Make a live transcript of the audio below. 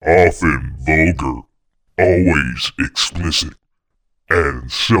often vulgar, always explicit,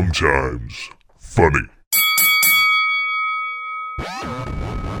 and sometimes funny.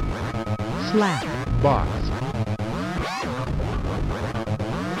 Slap Box.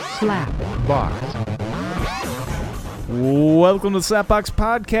 Slap Box. Welcome to the Slapbox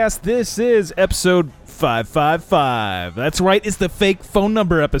Podcast. This is episode 555. That's right, it's the fake phone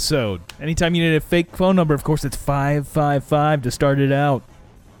number episode. Anytime you need a fake phone number, of course, it's 555 to start it out.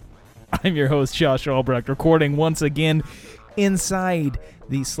 I'm your host, Josh Albrecht, recording once again inside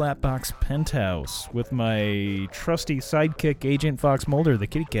the Slapbox penthouse with my trusty sidekick, Agent Fox Mulder, the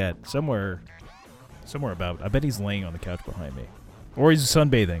kitty cat, somewhere about. I bet he's laying on the couch behind me. Or he's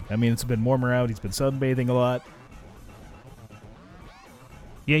sunbathing. I mean, it's been warmer out. He's been sunbathing a lot.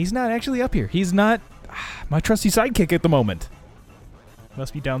 Yeah, he's not actually up here. He's not my trusty sidekick at the moment.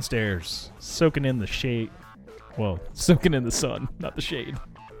 Must be downstairs, soaking in the shade. Well, soaking in the sun, not the shade.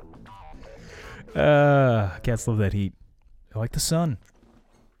 Cats love that heat. They like the sun.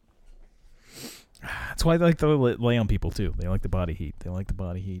 That's why they like to lay on people, too. They like the body heat.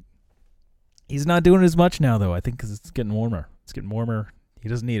 He's not doing as much now, though, I think, because it's getting warmer. He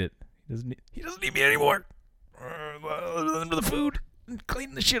doesn't need it. He doesn't need me anymore. Other than the food and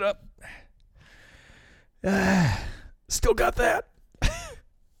cleaning the shit up. Still got that.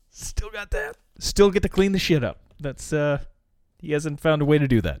 Still get to clean the shit up. That's, he hasn't found a way to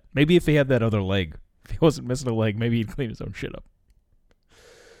do that. Maybe if he had that other leg. If he wasn't missing a leg, maybe he'd clean his own shit up.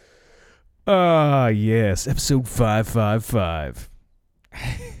 Yes. Episode 555.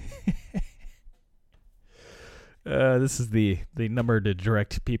 This is the number to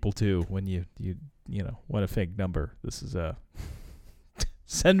direct people to when you want a fake number. This is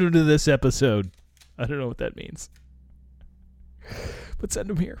send them to this episode. I don't know what that means, but send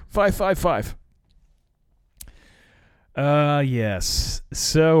them here. 555. Yes.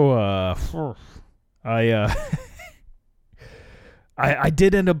 So I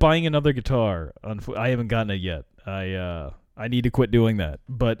did end up buying another guitar. I haven't gotten it yet. I need to quit doing that.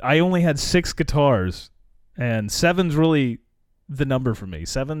 But I only had 6 guitars. And 7's really the number for me.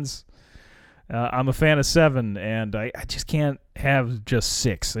 7's, I'm a fan of 7, and I just can't have just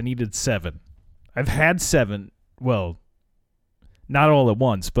 6. I needed 7. I've had 7, well, not all at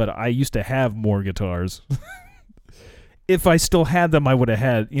once, but I used to have more guitars. If I still had them, I would have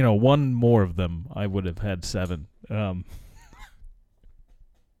had, one more of them. I would have had 7.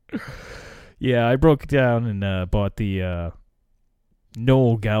 Yeah, I broke down and bought the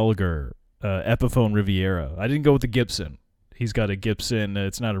Noel Gallagher Epiphone Riviera. I didn't go with the Gibson. He's got a Gibson.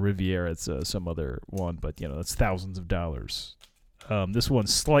 It's not a Riviera. It's some other one, but it's thousands of dollars. This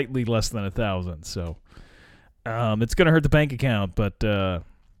one's slightly less than $1,000, so it's gonna hurt the bank account, but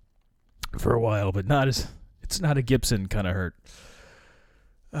for a while, but it's not a Gibson kind of hurt.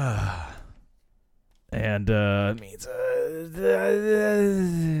 And it means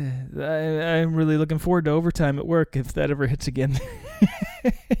I'm really looking forward to overtime at work if that ever hits again.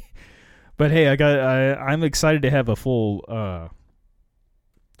 But hey, I'm excited to have a full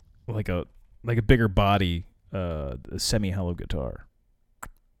like a bigger body semi-hollow guitar.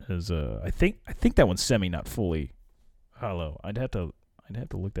 As I think that one's semi, not fully hollow. I'd have to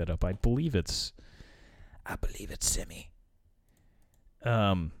look that up. I believe it's semi.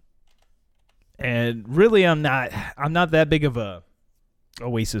 And really I'm not that big of a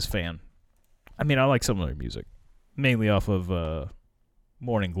Oasis fan. I mean, I like some of their music, mainly off of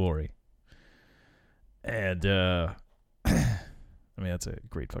Morning Glory. And I mean, that's a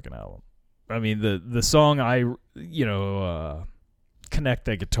great fucking album. I mean, the song I connect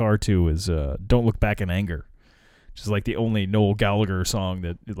that guitar to is Don't Look Back in Anger, which is like the only Noel Gallagher song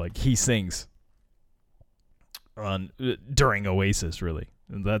that like he sings on during Oasis, really.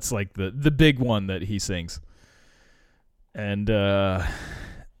 And that's like the big one that he sings. And yeah,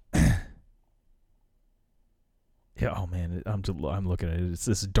 oh man, I'm looking at it. It's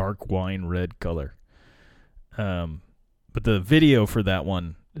this dark wine red color. But the video for that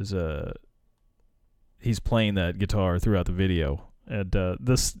one is he's playing that guitar throughout the video. And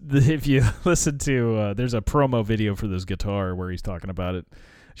if you listen to there's a promo video for this guitar where he's talking about it,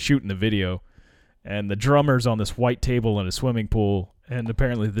 shooting the video, and the drummer's on this white table in a swimming pool, and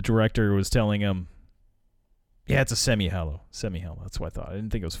apparently the director was telling him, yeah, it's a semi-hollow. That's what I thought. I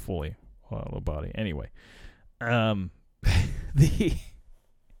didn't think it was fully hollow body. Anyway, the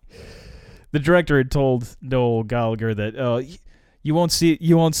director had told Noel Gallagher that you won't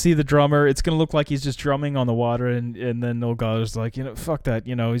see the drummer. It's gonna look like he's just drumming on the water, and then Noel Gallagher's like, fuck that.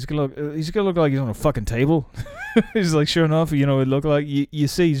 He's gonna look like he's on a fucking table. He's like, sure enough, it looked like you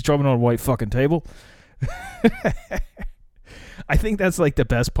see he's drumming on a white fucking table. I think that's like the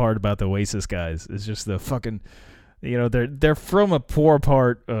best part about the Oasis guys is just the fucking, they're from a poor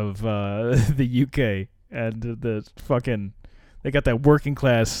part of the UK, and the fucking they got that working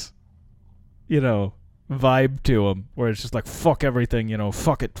class, vibe to them where it's just like fuck everything,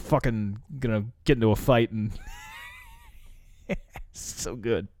 fuck it, fucking gonna get into a fight and so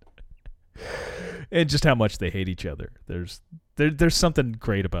good. And just how much they hate each other. There's something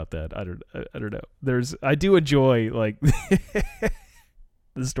great about that. I don't know. I do enjoy like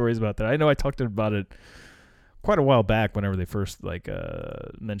the stories about that. I know I talked about it quite a while back whenever they first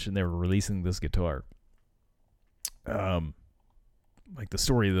mentioned they were releasing this guitar. Like the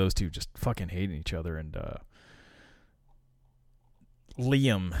story of those two just fucking hating each other, and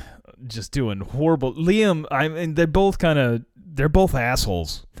Liam just doing horrible. Liam, I mean, they're both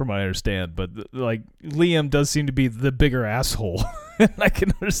assholes from what I understand, but like Liam does seem to be the bigger asshole. And I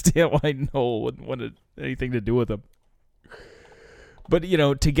can understand why Noel wouldn't want anything to do with him. But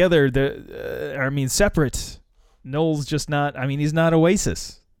together, separate. Noel's just not. I mean, he's not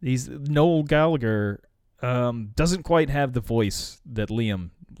Oasis. Noel Gallagher doesn't quite have the voice that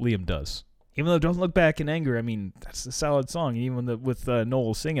Liam does. Even though Don't Look Back in Anger, I mean, that's a solid song. Even with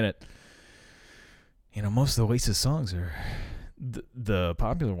Noel singing it, most of the Oasis songs are the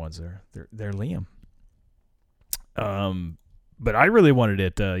popular ones. They're Liam. But I really wanted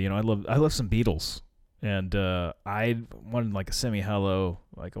it. I love some Beatles, and I wanted like a semi-hollow,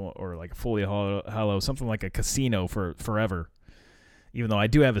 or like a fully hollow, something like a Casino for forever. Even though I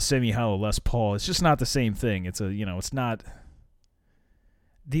do have a semi-hollow Les Paul, it's just not the same thing. It's it's not.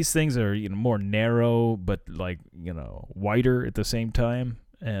 These things are more narrow, but like wider at the same time,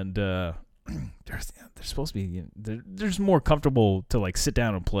 and they're supposed to be they're just more comfortable to like sit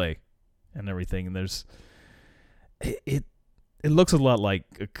down and play, and everything. And it looks a lot like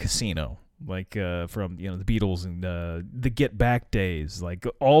a Casino, like from the Beatles and the Get Back days, like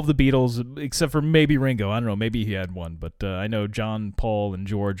all of the Beatles except for maybe Ringo. I don't know, maybe he had one, but I know John, Paul, and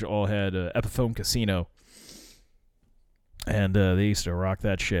George all had Epiphone Casino. And they used to rock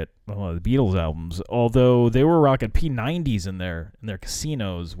that shit. A lot of the Beatles albums, although they were rocking P90s in their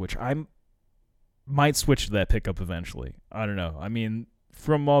Casinos, which I might switch to that pickup eventually. I don't know. I mean,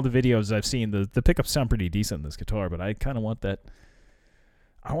 from all the videos I've seen, the pickups sound pretty decent in this guitar, but I kind of want that.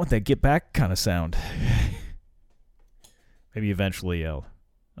 I want that Get Back kind of sound. Maybe eventually I'll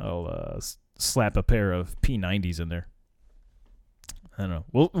slap a pair of P90s in there. I don't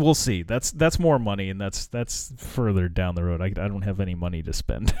know. We'll see. That's more money, and that's further down the road. I don't have any money to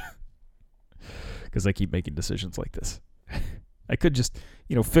spend because I keep making decisions like this. I could just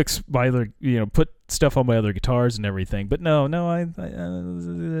fix my other put stuff on my other guitars and everything, but no, I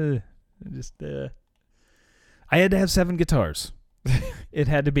had to have 7 guitars. It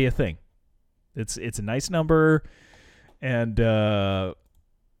had to be a thing. It's a nice number, and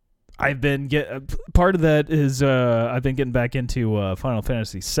I've been part of that is I've been getting back into Final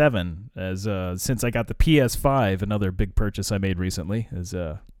Fantasy VII as since I got the PS5. Another big purchase I made recently is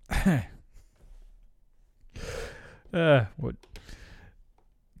what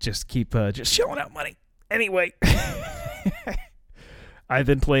just keep just shelling out money anyway. I've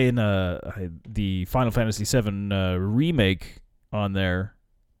been playing the Final Fantasy VII remake on there.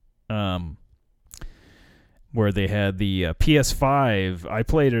 Where they had the PS5. I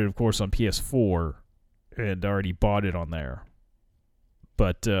played it, of course, on PS4 and already bought it on there.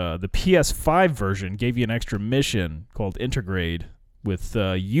 But the PS5 version gave you an extra mission called Intergrade with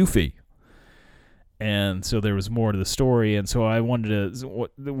Yuffie. And so there was more to the story. And so I wanted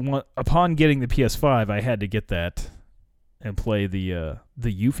to... upon getting the PS5, I had to get that and play the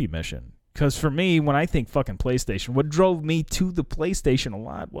Yuffie mission. Because for me, when I think fucking PlayStation, what drove me to the PlayStation a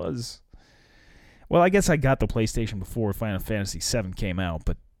lot was... Well, I guess I got the PlayStation before Final Fantasy VII came out,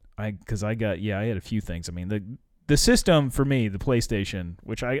 but I had a few things. I mean, the system for me, the PlayStation,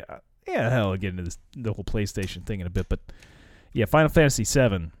 which I'll get into the whole PlayStation thing in a bit, but yeah, Final Fantasy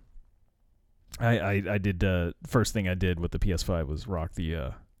VII, I did, first thing I did with the PS5 was rock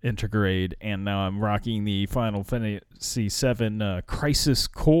the Intergrade, and now I'm rocking the Final Fantasy VII Crisis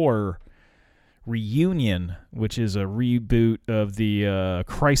Core Reunion, which is a reboot of the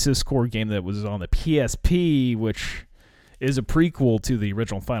Crisis Core game that was on the PSP, which is a prequel to the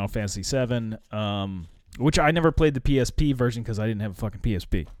original Final Fantasy VII, which I never played the PSP version because I didn't have a fucking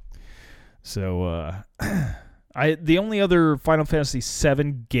PSP. So the only other Final Fantasy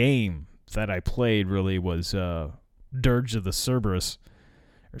VII game that I played really was Dirge of the Cerberus,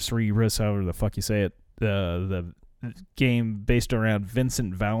 or Cerberus, however the fuck you say it. The game based around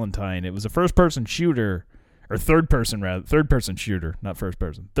Vincent Valentine. It was a first-person shooter, or third-person shooter, not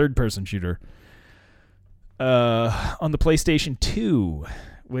first-person, third-person shooter, on the PlayStation 2,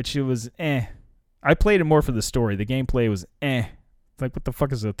 which it was I played it more for the story. The gameplay was Like, what the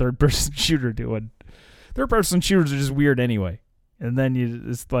fuck is a third-person shooter doing? Third-person shooters are just weird anyway. And then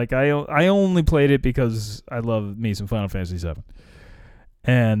it's like I only played it because I love me some Final Fantasy VII.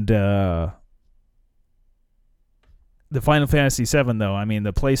 And the Final Fantasy VII, though, I mean,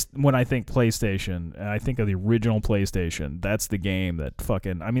 when I think PlayStation, I think of the original PlayStation. That's the game that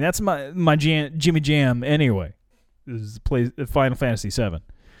fucking... I mean, that's my Jimmy Jam anyway. This is Final Fantasy VII.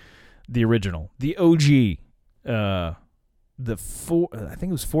 The original. The OG. I think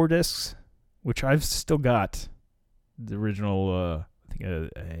it was 4 discs, which I've still got. The original, I think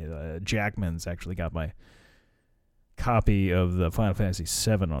Jackman's actually got my copy of the Final Fantasy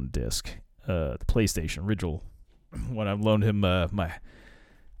VII on disc. The PlayStation original. When I loaned him I've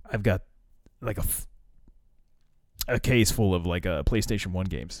got like a case full of like PlayStation 1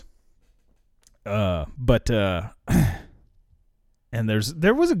 games. And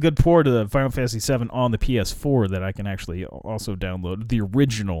there was a good port of the Final Fantasy VII on the PS4 that I can actually also download. The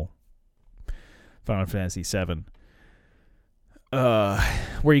original Final Fantasy VII.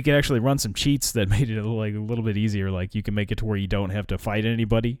 Where you can actually run some cheats that made it like a little bit easier. Like you can make it to where you don't have to fight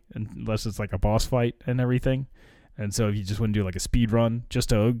anybody unless it's like a boss fight and everything. And so if you just want to do like a speed run just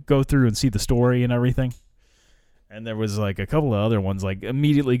to go through and see the story and everything. And there was like a couple of other ones like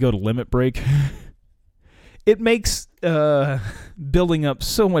immediately go to limit break. It makes building up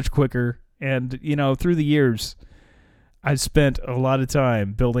so much quicker. And, you know, through the years, I've spent a lot of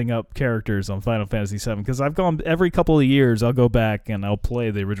time building up characters on Final Fantasy VII because I've gone every couple of years, I'll go back and I'll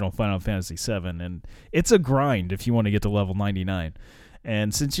play the original Final Fantasy VII. And it's a grind if you want to get to level 99.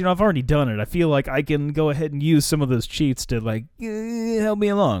 And since, you know, I've already done it, I feel like I can go ahead and use some of those cheats to, like, help me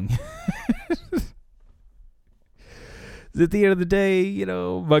along. At the end of the day, you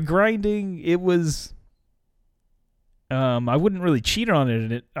know, my grinding, it was... I wouldn't really cheat on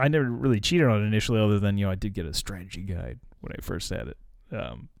it. I never really cheated on it initially other than, you know, I did get a strategy guide when I first had it.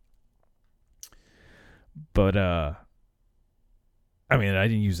 I mean, I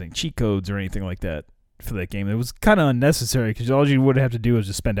didn't use any cheat codes or anything like that for that game. It was kind of unnecessary because all you would have to do is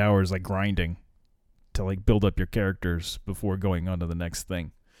just spend hours like grinding to like build up your characters before going on to the next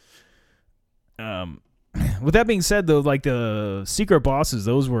thing. With that being said, though, like the secret bosses,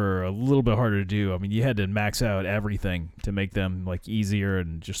 those were a little bit harder to do. I mean, you had to max out everything to make them like easier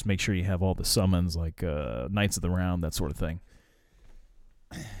and just make sure you have all the summons like Knights of the Round, that sort of thing.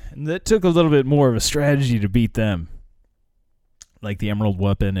 And that took a little bit more of a strategy to beat them, like the Emerald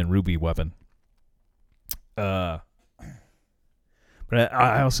Weapon and Ruby Weapon. But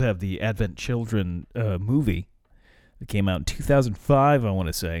I also have the Advent Children movie that came out in 2005, I want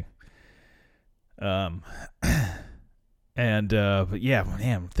to say. But yeah,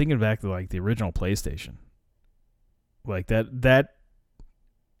 man, thinking back to like the original PlayStation, like that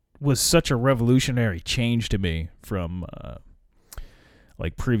was such a revolutionary change to me from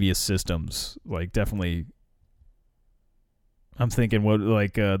like previous systems. Like definitely, I'm thinking what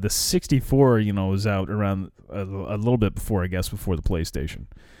like the 64, you know, was out around a little bit before, I guess, before the PlayStation,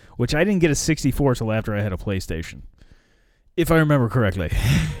 which I didn't get a 64 till after I had a PlayStation, if I remember correctly.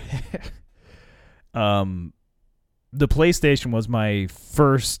 The PlayStation was my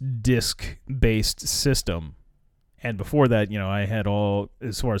first disc-based system, and before that, you know, I had all,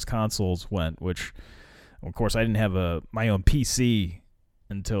 as far as consoles went, which, of course, I didn't have my own PC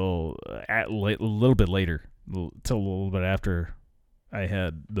until a little bit later, until a little bit after I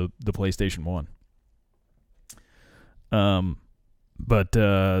had the PlayStation 1.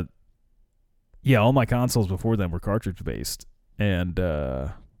 Yeah, all my consoles before then were cartridge-based, and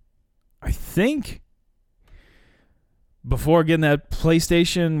I think before getting that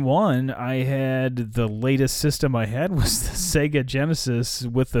PlayStation 1, I had the latest system I had was the Sega Genesis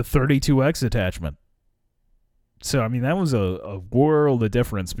with the 32X attachment. So, I mean, that was a world of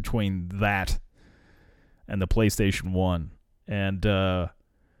difference between that and the PlayStation 1. And I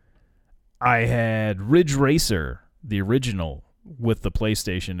had Ridge Racer, the original, with the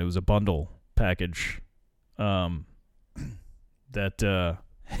PlayStation. It was a bundle package that...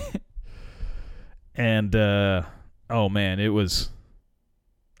 And, oh man, it was...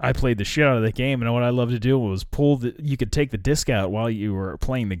 I played the shit out of the game, and what I loved to do was you could take the disc out while you were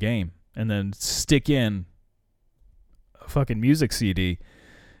playing the game, and then stick in a fucking music CD,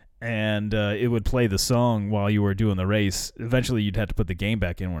 and it would play the song while you were doing the race. Eventually, you'd have to put the game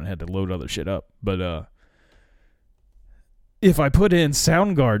back in when it had to load other shit up. But, if I put in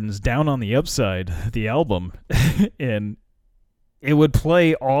Soundgarden's Down on the Upside, the album, and... it would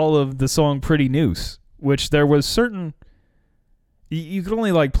play all of the song Pretty Noose, which there was certain you could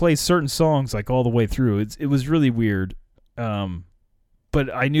only like play certain songs like all the way through. It was really weird.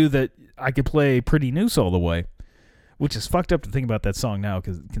 But I knew that I could play Pretty Noose all the way, which is fucked up to think about that song now,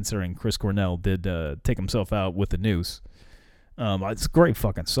 because considering Chris Cornell did take himself out with the noose. It's a great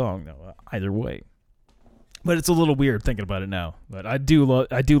fucking song though, either way. But it's a little weird thinking about it now. But I do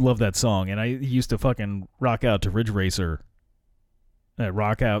love that song, and I used to fucking rock out to Ridge Racer,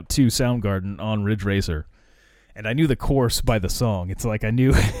 rock out to Soundgarden on Ridge Racer, and I knew the chorus by the song. It's like I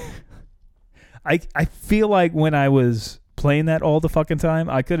knew. I feel like when I was playing that all the fucking time,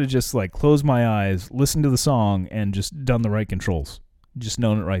 I could have just like closed my eyes, listened to the song, and just done the right controls, just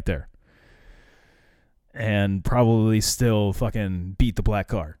known it right there. And probably still fucking beat the black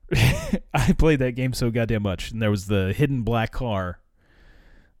car. I played that game so goddamn much. And there was the hidden black car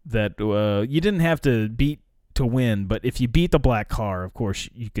that you didn't have to beat to win, but if you beat the black car, of course,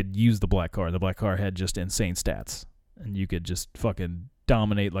 you could use the black car. The black car had just insane stats, and you could just fucking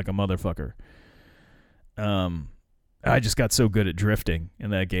dominate like a motherfucker. I just got so good at drifting in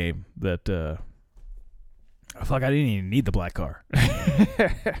that game that I didn't even need the black car.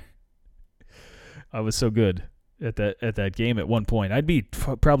 I was so good at that game at one point. I'd be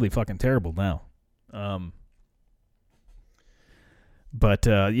probably fucking terrible now.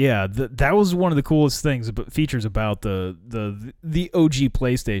 That was one of the coolest features about the OG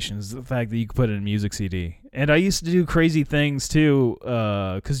PlayStations, the fact that you could put in a music CD. And I used to do crazy things too,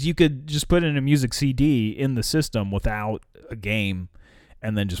 because you could just put in a music CD in the system without a game,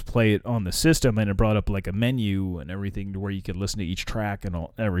 and then just play it on the system, and it brought up like a menu and everything to where you could listen to each track and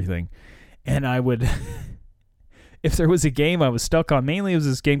everything. And I would, if there was a game I was stuck on, mainly it was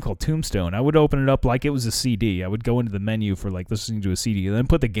this game called Tombstone, I would open it up like it was a CD. I would go into the menu for like listening to a CD, and then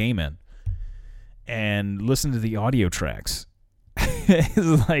put the game in and listen to the audio tracks.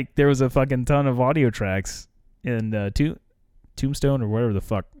 It's like there was a fucking ton of audio tracks in Tombstone or whatever the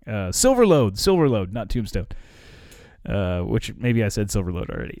fuck. Silverload, not Tombstone. Which maybe I said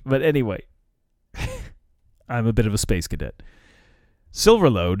Silverload already. But anyway, I'm a bit of a space cadet.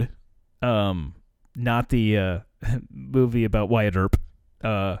 Silverload. Not the movie about Wyatt Earp.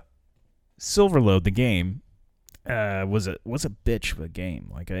 Silverload, the game, was a bitch of a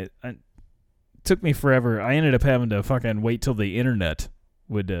game. Like it took me forever. I ended up having to fucking wait till the internet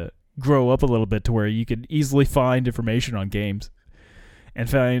would grow up a little bit to where you could easily find information on games and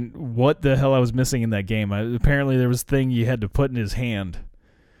find what the hell I was missing in that game. Apparently there was a thing you had to put in his hand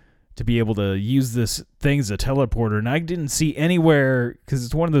to be able to use this thing as a teleporter, and I didn't see anywhere, because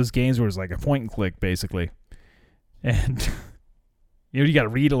it's one of those games where it's like a point and click, basically. And, you got to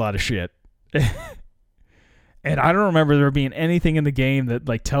read a lot of shit. And I don't remember there being anything in the game that,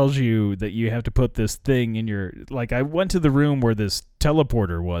 like, tells you that you have to put this thing in your... Like, I went to the room where this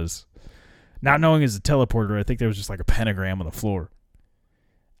teleporter was. Not knowing it's a teleporter, I think there was just, like, a pentagram on the floor.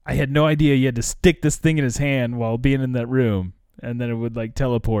 I had no idea you had to stick this thing in his hand while being in that room, and then it would like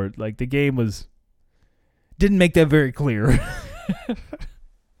teleport. Like the game didn't make that very clear.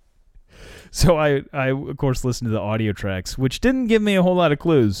 So I of course listened to the audio tracks, which didn't give me a whole lot of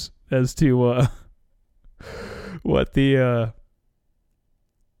clues as to what the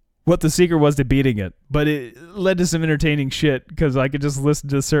secret was to beating it. But it led to some entertaining shit, because I could just listen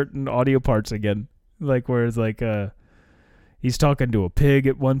to certain audio parts again, like where it's like he's talking to a pig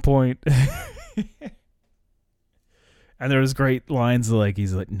at one point. And there was great lines like,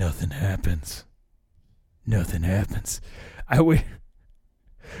 he's like, nothing happens. Nothing happens. I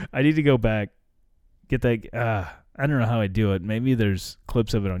need to go back, get that. I don't know how I do it. Maybe there's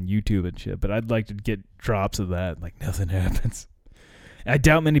clips of it on YouTube and shit, but I'd like to get drops of that. Like, nothing happens. I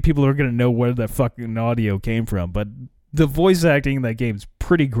doubt many people are going to know where that fucking audio came from, but the voice acting in that game is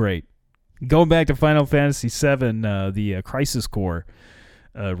pretty great. Going back to Final Fantasy VII, the Crisis Core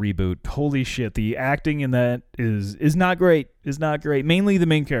reboot. Holy shit, the acting in that is not great. Is not great. Mainly the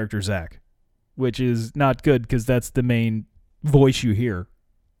main character, Zack, which is not good, because that's the main voice you hear,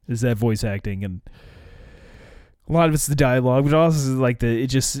 is that voice acting, and a lot of it's the dialogue, but also is like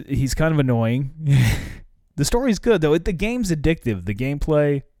he's kind of annoying. The story's good though. The game's addictive. The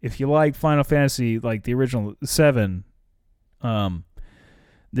gameplay, if you like Final Fantasy, like the original 7,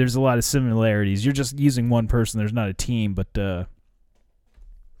 there's a lot of similarities. You're just using one person. There's not a team, but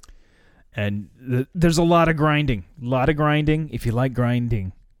and there's a lot of grinding. If you like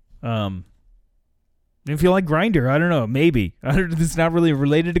grinding. If you like Grinder, I don't know, maybe. It's not really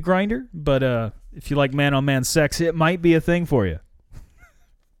related to Grinder, but if you like man-on-man sex, it might be a thing for you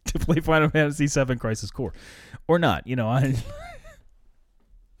to play Final Fantasy VII Crisis Core. Or not, it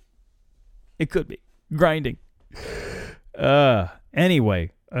could be. Grinding.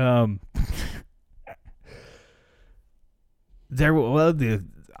 Anyway,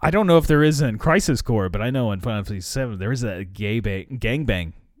 I don't know if there is in Crisis Core, but I know in Final Fantasy VII there is that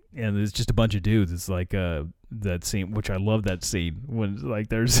gangbang, and there's just a bunch of dudes. It's like that scene, which I love that scene when like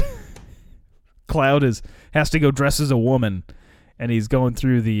there's Cloud has to go dress as a woman, and he's going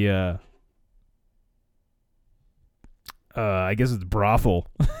through the I guess it's brothel,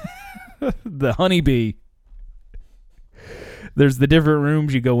 the honeybee. There's the different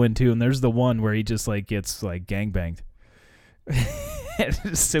rooms you go into, and there's the one where he just like gets like gangbanged.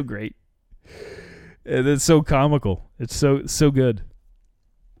 It's so great. And it's so comical. It's so good.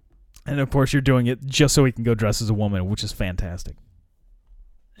 And of course, you're doing it just so he can go dress as a woman, which is fantastic.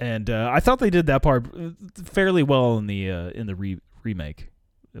 And I thought they did that part fairly well in the remake.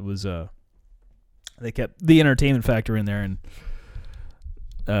 It was they kept the entertainment factor in there, and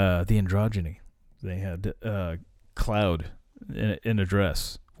the androgyny. They had Cloud in a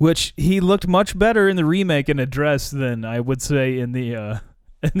dress, which he looked much better in the remake in a dress than I would say in the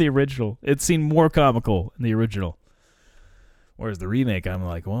original. It seemed more comical in the original, whereas the remake, I'm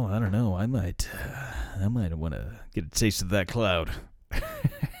like, well, I don't know, I might want to get a taste of that Cloud.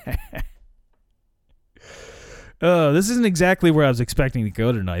 This isn't exactly where I was expecting to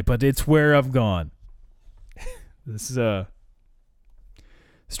go tonight, but it's where I've gone. This is a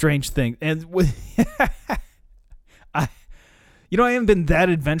strange thing, and I haven't been that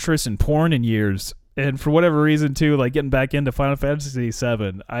adventurous in porn in years, and for whatever reason, too, like getting back into Final Fantasy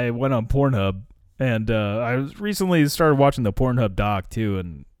VII, I went on Pornhub, and I recently started watching the Pornhub doc, too,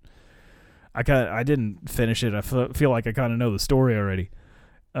 and I didn't finish it. I feel like I kind of know the story already.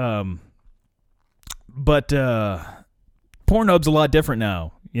 But Pornhub's a lot different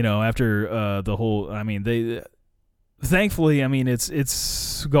now, after the whole, thankfully,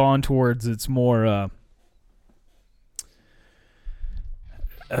 it's gone towards its more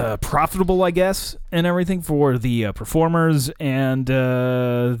profitable, I guess, and everything for the performers, and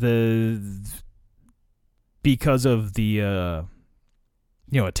because of the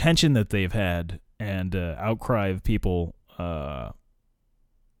attention that they've had and outcry of people.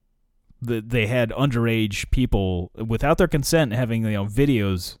 They had underage people without their consent having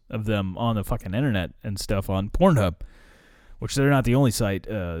videos of them on the fucking internet and stuff on Pornhub, which they're not the only site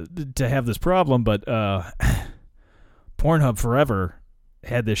to have this problem, but Pornhub forever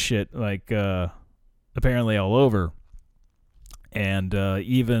had this shit like apparently all over, and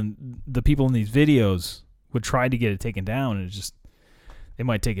even the people in these videos would try to get it taken down, and they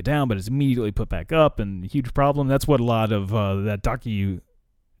might take it down, but it's immediately put back up, and huge problem. That's what a lot of that documentary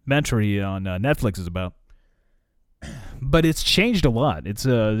on Netflix is about. But it's changed a lot. It's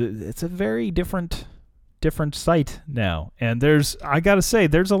a very different site now, and I gotta say,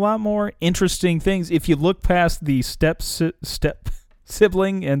 there's a lot more interesting things if you look past the step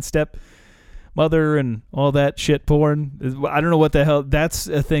sibling and step mother and all that shit porn. I don't know what the hell that's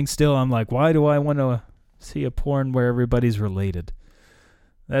a thing still. I'm like, why do I want to see a porn where everybody's related?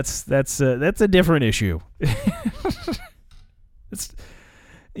 That's a different issue. It's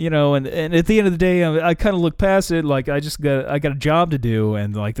and at the end of the day, I kind of look past it. Like I got a job to do,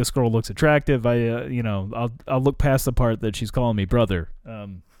 and like this girl looks attractive. I'll look past the part that she's calling me brother.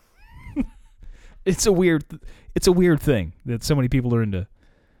 It's a weird thing that so many people are into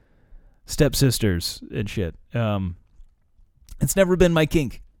stepsisters and shit. It's never been my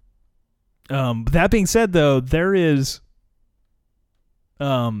kink. That being said, though, there is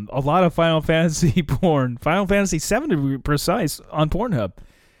a lot of Final Fantasy porn, Final Fantasy VII to be precise, on Pornhub,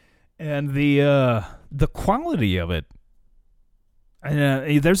 and the quality of it.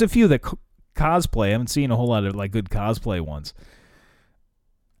 And there's a few that cosplay. I haven't seen a whole lot of like good cosplay ones.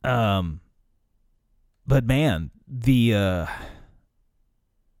 But man, the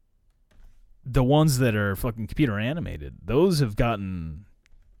ones that are fucking computer animated, those have gotten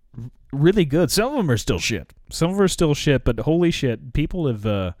really good. Some of them are still shit. But holy shit, people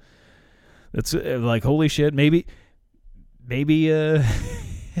have it's like holy shit. Maybe maybe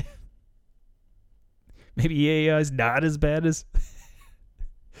AI is not as bad as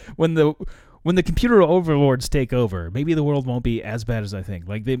when the computer overlords take over. Maybe the world won't be as bad as I think.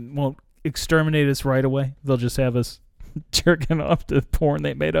 Like they won't exterminate us right away. They'll just have us jerking off to porn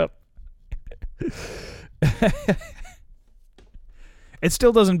they made up. It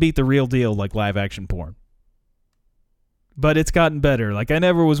still doesn't beat the real deal, like live action porn, but it's gotten better. Like I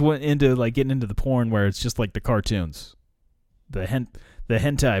never was into like getting into the porn where it's just like the cartoons, the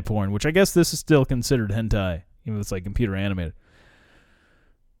hentai porn, which I guess this is still considered hentai, even if it's like computer animated.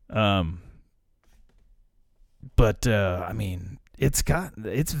 But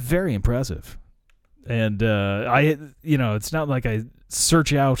it's very impressive, and it's not like I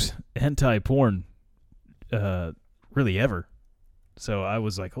search out hentai porn really ever. So I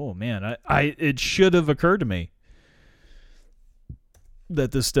was like, oh man, I it should have occurred to me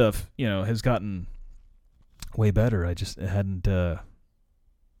that this stuff, has gotten way better. I just hadn't.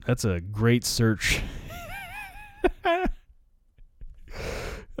 That's a great search. I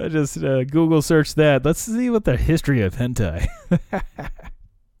just Google searched that. Let's see what the history of hentai.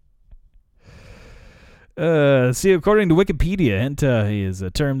 See, according to Wikipedia, hentai is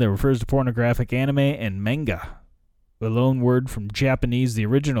a term that refers to pornographic anime and manga. A loan word from Japanese, the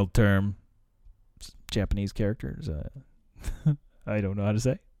original term, Japanese characters, I don't know how to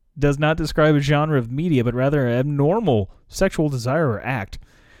say, does not describe a genre of media, but rather an abnormal sexual desire or act.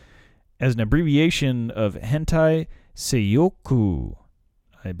 As an abbreviation of hentai seiyuku,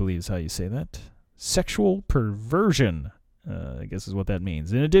 I believe is how you say that. Sexual perversion, I guess is what that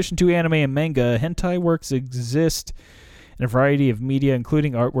means. In addition to anime and manga, hentai works exist in a variety of media,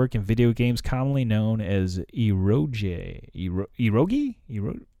 including artwork and video games, commonly known as eroge. Erogi?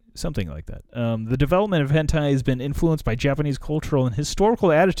 Something like that. The development of hentai has been influenced by Japanese cultural and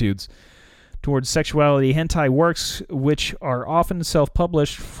historical attitudes towards sexuality. Hentai works, which are often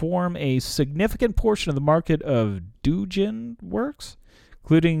self-published, form a significant portion of the market of doujin works,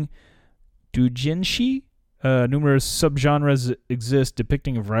 including doujinshi. Numerous subgenres exist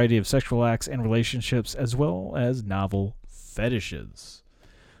depicting a variety of sexual acts and relationships, as well as novel fetishes.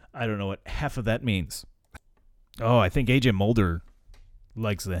 I don't know what half of that means. Oh, I think AJ Mulder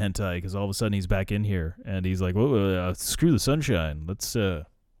likes the hentai because all of a sudden he's back in here and he's like, "Whoa, screw the sunshine. Let's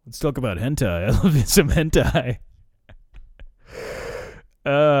talk about hentai. I love some hentai."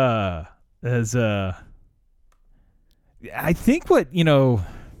 I think what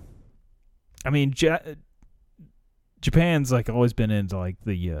Japan's like always been into like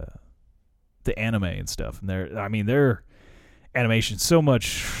the anime and stuff, and their animation's so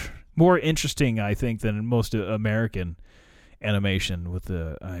much more interesting, I think, than most American animation. With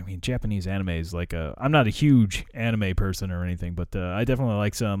Japanese anime is like I'm not a huge anime person or anything, but I definitely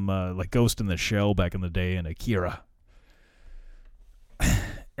like some like Ghost in the Shell back in the day and Akira.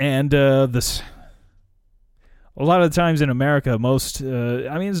 And this, a lot of the times in America,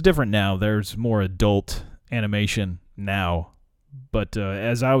 it's different now. There's more adult animation now, but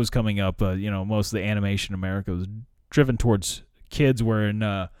as I was coming up, most of the animation in America was driven towards kids, where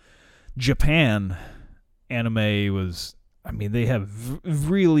in Japan, anime was, they have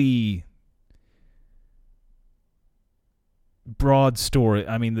really broad story.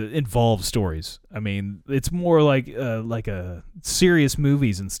 Involved stories. It's more like a serious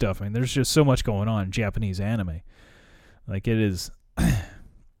movies and stuff. There's just so much going on in Japanese anime. Like, it is.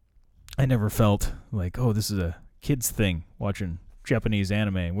 I never felt like, oh, this is a kids thing watching Japanese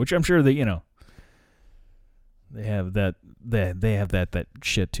anime, which I'm sure that they have that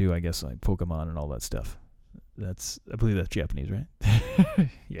shit too. I guess, like Pokemon and all that stuff. I believe that's Japanese, right?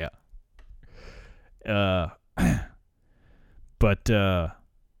 Yeah. But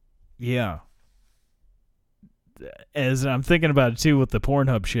yeah. As I'm thinking about it too with the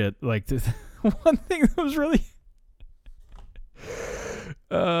Pornhub shit, like one thing that was really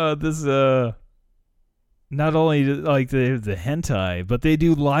not only like the hentai, but they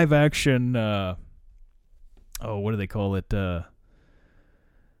do live action. What do they call it? Let's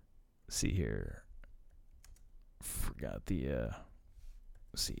see here. Forgot the.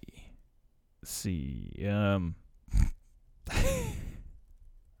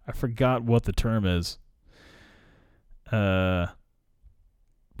 I forgot what the term is. But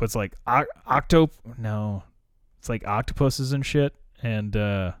it's like No, it's like octopuses and shit.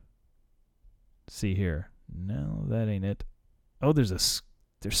 And see here. No, that ain't it. Oh, there's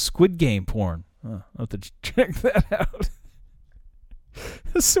Squid Game porn. I'll have to check that out.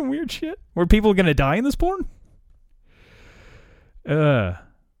 That's some weird shit. Were people gonna die in this porn?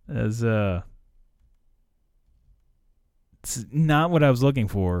 It's not what I was looking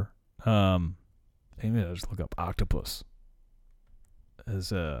for. Maybe I'll just look up octopus.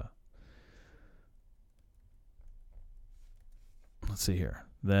 Let's see here.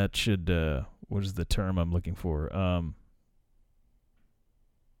 That should what is the term I'm looking for?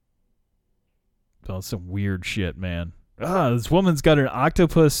 Some weird shit, man. This woman's got an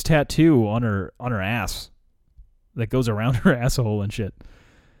octopus tattoo on her ass that goes around her asshole and shit.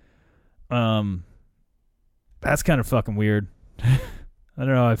 That's kind of fucking weird. I don't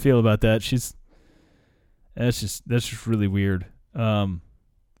know how I feel about that. That's just really weird. Yeah,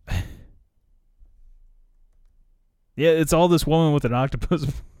 it's all this woman with an octopus.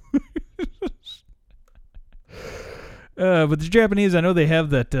 But the Japanese, I know they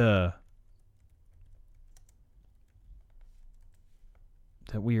have that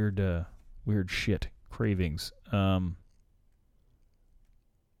weird shit cravings.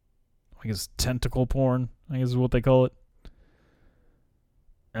 I guess tentacle porn, I guess is what they call it.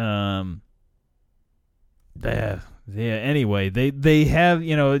 Anyway, they have,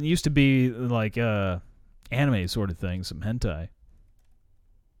 it used to be like anime sort of thing, some hentai.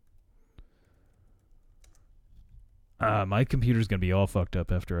 My computer's gonna be all fucked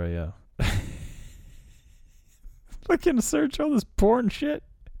up after I fucking search all this porn shit.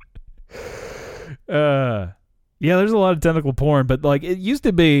 Yeah, there's a lot of tentacle porn, but like it used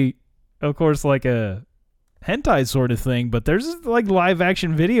to be, of course, like a hentai sort of thing, but there's like live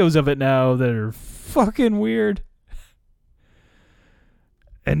action videos of it now that are fucking weird.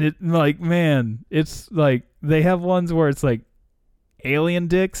 And it, like, man, it's like they have ones where it's like alien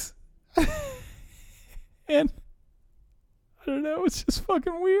dicks. And I don't know, it's just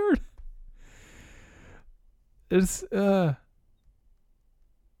fucking weird. It's well,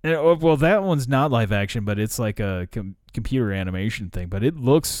 that one's not live action, but it's like a computer animation thing, but it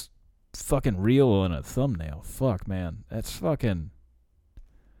looks fucking real in a thumbnail. Fuck, man. It's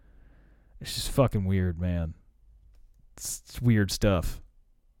just fucking weird, man. It's weird stuff.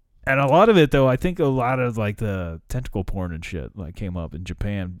 And a lot of it, though, I think a lot of like the tentacle porn and shit like came up in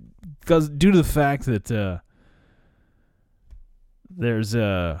Japan because due to the fact that there's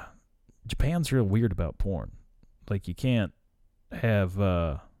Japan's real weird about porn. Like you can't have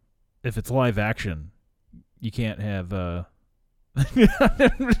if it's live action, you can't have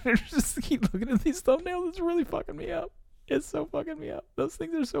just keep looking at these thumbnails. It's really fucking me up. It's so fucking me up. Those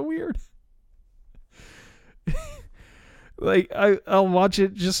things are so weird. Like I'll watch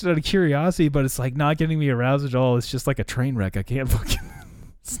it just out of curiosity, but it's like not getting me aroused at all. It's just like a train wreck. I can't fucking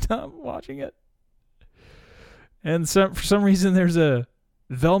stop watching it. And for some reason, there's a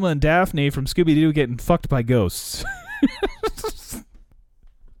Velma and Daphne from Scooby-Doo getting fucked by ghosts.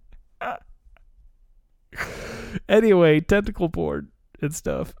 Anyway, tentacle porn and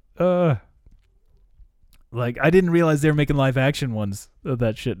stuff. Like I didn't realize they were making live action ones of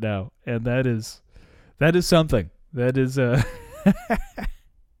that shit now, and that is something. That is I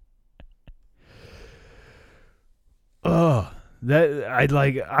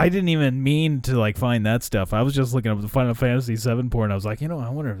didn't even mean to like find that stuff. I was just looking up the Final Fantasy VII porn. I was like, I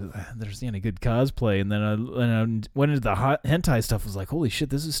wonder if there's any good cosplay. And then I went into the hot hentai stuff. I was like, holy shit,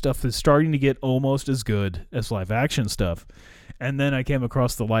 this stuff is starting to get almost as good as live action stuff. And then I came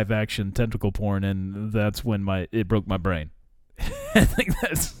across the live action tentacle porn, and that's when it broke my brain. I think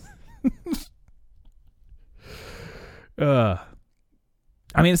that's. I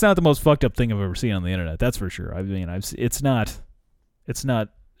mean, it's not the most fucked up thing I've ever seen on the internet. That's for sure. I mean, it's not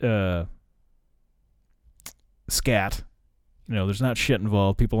scat. There's not shit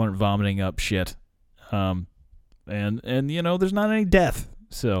involved. People aren't vomiting up shit. And there's not any death.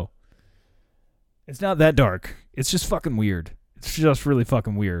 So it's not that dark. It's just fucking weird. It's just really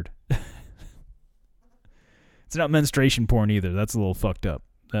fucking weird. It's not menstruation porn either. That's a little fucked up.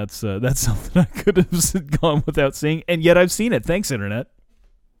 That's something I could have gone without seeing, and yet I've seen it. Thanks, Internet.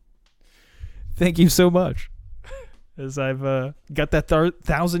 Thank you so much. As I've got that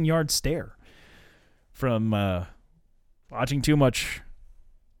 1,000-yard stare from watching too much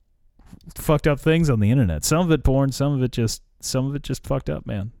fucked up things on the internet. Some of it porn, some of it just fucked up,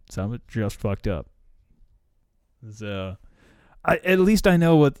 man. Some of it just fucked up. At least I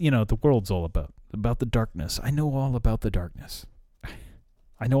know what the world's all about the darkness. I know all about the darkness.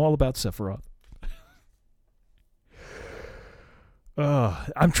 I know all about Sephiroth.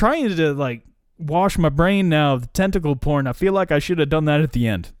 I'm trying to like wash my brain now of the tentacle porn. I feel like I should have done that at the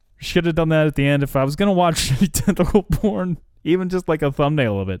end. If I was going to watch any tentacle porn, even just like a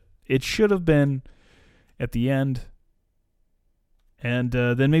thumbnail of it. It should have been at the end. And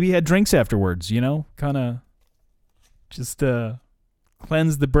then maybe had drinks afterwards, kind of just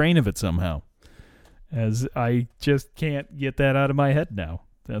cleanse the brain of it somehow. As I just can't get that out of my head now.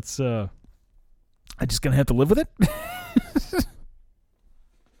 That's I'm just gonna have to live with it.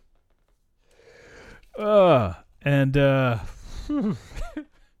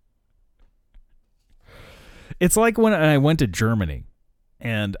 It's like when I went to Germany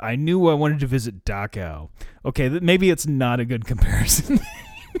and I knew I wanted to visit Dachau. Okay, maybe it's not a good comparison.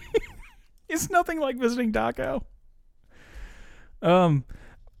 It's nothing like visiting Dachau. The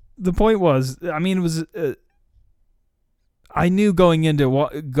point was, I mean, it was. I knew going into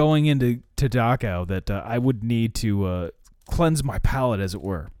Dachau that I would need to cleanse my palate, as it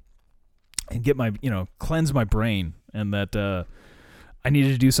were, and get my cleanse my brain, and that I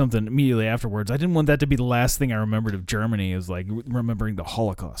needed to do something immediately afterwards. I didn't want that to be the last thing I remembered of Germany, is like remembering the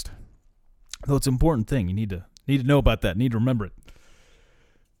Holocaust. Though it's an important thing, you need to know about that, need to remember it.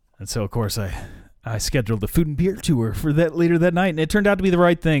 And so, of course, I I scheduled a food and beer tour for that later that night, and it turned out to be the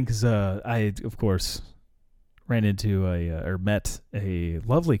right thing because I, of course, ran into or met a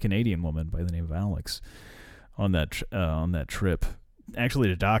lovely Canadian woman by the name of Alex on that trip. Actually,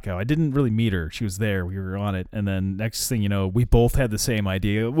 to Dachau. I didn't really meet her. She was there. We were on it, and then next thing you know, we both had the same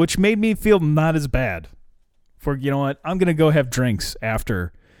idea, which made me feel not as bad. For, you know what, I'm gonna go have drinks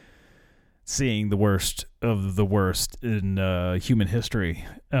after seeing the worst of the worst in human history.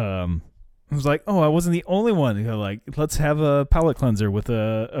 I was like, oh, I wasn't the only one. You know, like, let's have a palate cleanser with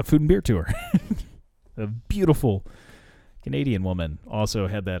a food and beer tour. A beautiful Canadian woman also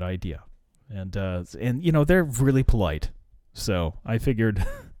had that idea. And you know, they're really polite. So I figured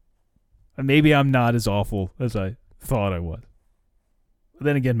maybe I'm not as awful as I thought I was. But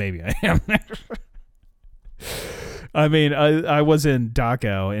then again, maybe I am. I mean, I was in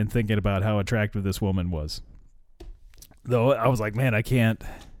Dachau and thinking about how attractive this woman was. Though I was like, man, I can't.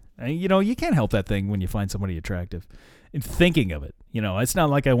 You know, you can't help that thing when you find somebody attractive. And thinking of it, you know, it's not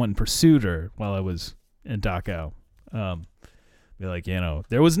like I went and pursued her while I was in Dachau. Be like, you know,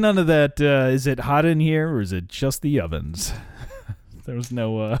 there was none of that. Is it hot in here or is it just the ovens? There was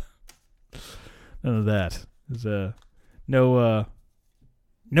no none of that. There's no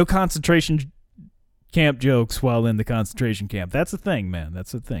concentration camp jokes while in the concentration camp. That's a thing, man.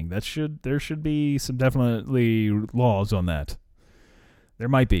 That's a thing. There should be some definitely laws on that. There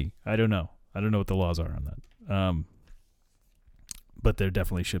might be. I don't know. I don't know what the laws are on that. But there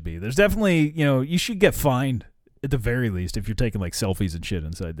definitely should be. There's definitely, you know, you should get fined at the very least if you're taking like selfies and shit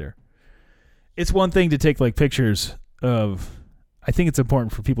inside there. It's one thing to take like pictures of, I think it's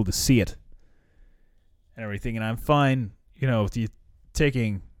important for people to see it and everything. And I'm fine, you know, with you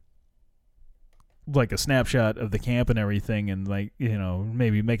taking like a snapshot of the camp and everything and like, you know,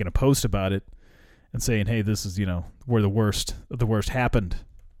 maybe making a post about it and saying, hey, this is, you know, where the worst of the worst happened.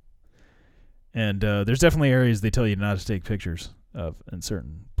 And there's definitely areas they tell you not to take pictures of in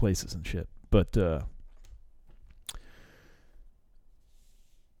certain places and shit. But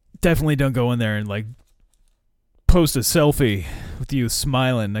definitely don't go in there and like post a selfie with you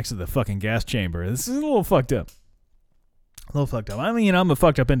smiling next to the fucking gas chamber. This is a little fucked up. A little fucked up. I mean, I'm a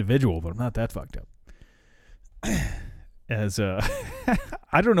fucked up individual, but I'm not that fucked up. As I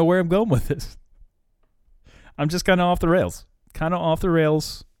don't know where I'm going with this. I'm just kind of off the rails.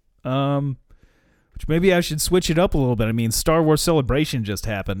 Which maybe I should switch it up a little bit. I mean, Star Wars Celebration just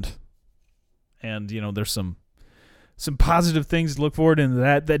happened. And, you know, there's some positive things to look forward to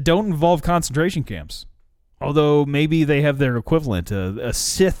that don't involve concentration camps. Although maybe they have their equivalent, a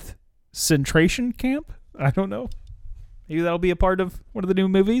Sith centration camp? I don't know. Maybe that'll be a part of one of the new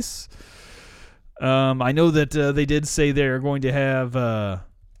movies. I know that they did say they're going to have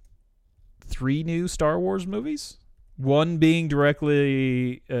 3 new Star Wars movies. One being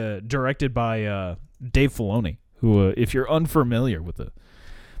directly directed by Dave Filoni, who, if you're unfamiliar with the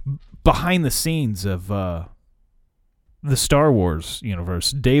behind the scenes of the Star Wars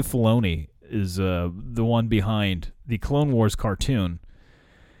universe, Dave Filoni is the one behind the Clone Wars cartoon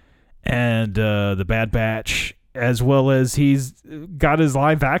and the Bad Batch, as well as he's got his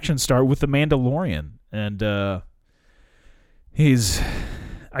live action start with The Mandalorian. And he's,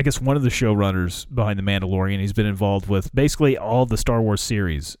 I guess, one of the showrunners behind The Mandalorian. He's been involved with basically all the Star Wars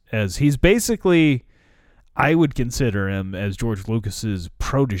series, as he's basically, I would consider him as George Lucas's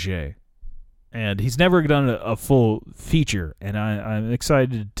protege. And he's never done a full feature, and I'm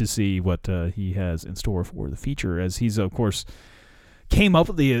excited to see what he has in store for the feature, as he's, of course, came up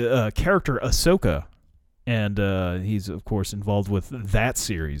with the character Ahsoka, and he's, of course, involved with that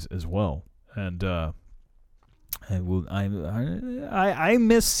series as well. And I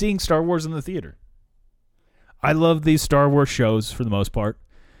miss seeing Star Wars in the theater. I love these Star Wars shows for the most part,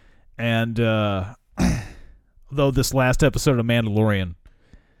 and though this last episode of Mandalorian,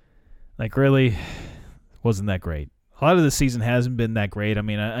 like, really wasn't that great. A lot of the season hasn't been that great. I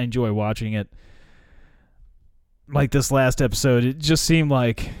mean, I enjoy watching it. Like this last episode, it just seemed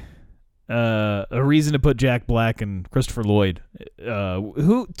like a reason to put Jack Black and Christopher Lloyd,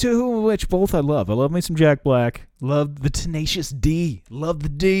 which both I love. I love me some Jack Black. Love the Tenacious D. Love the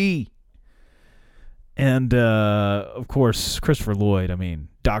D. And, of course, Christopher Lloyd. I mean,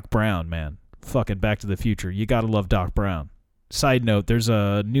 Doc Brown, man. Fucking Back to the Future. You gotta love Doc Brown. Side note, there's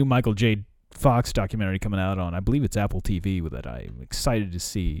a new Michael J. Fox documentary coming out on, I believe it's Apple TV, that I'm excited to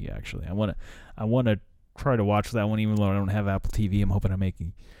see, actually. I want to try to watch that one, even though I don't have Apple TV. I'm hoping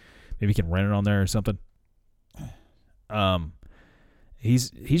maybe can rent it on there or something. He's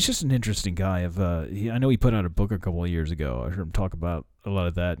just an interesting guy. I know he put out a book a couple of years ago. I heard him talk about a lot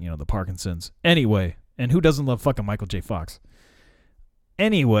of that, the Parkinson's. Anyway, and who doesn't love fucking Michael J. Fox?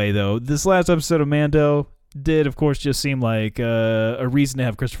 Anyway, though, this last episode of Mando did, of course, just seem like a reason to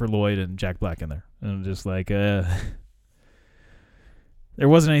have Christopher Lloyd and Jack Black in there. And just like, there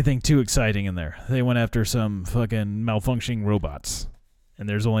wasn't anything too exciting in there. They went after some fucking malfunctioning robots. And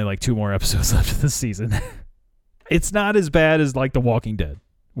there's only like 2 more episodes left of this season. It's not as bad as like The Walking Dead,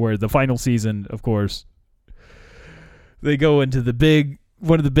 where the final season, of course, they go into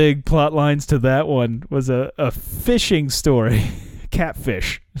one of the big plot lines to that one was a fishing story.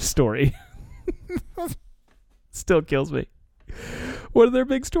 Catfish story. Still kills me. One of their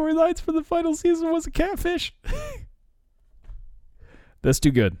big storylines for the final season was a catfish. That's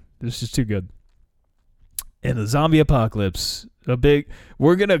too good. This is too good. And the zombie apocalypse,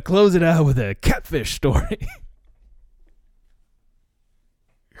 we're going to close it out with a catfish story.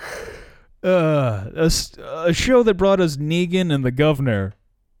 A show that brought us Negan and the Governor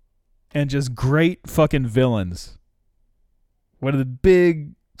and just great fucking villains. One of the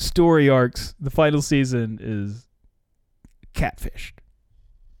big story arcs, the final season, is catfished.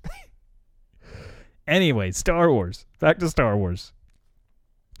 Anyway, Star Wars. Back to Star Wars.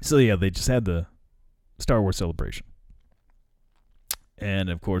 So yeah, they just had the Star Wars celebration.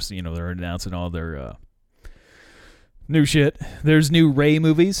 And of course, they're announcing all their new shit. There's new Rey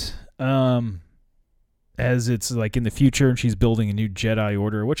movies. As it's like in the future and she's building a new Jedi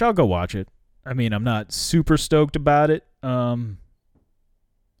Order, which I'll go watch it. I mean, I'm not super stoked about it. I'll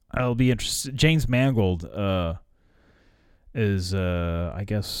be interested. James Mangold is I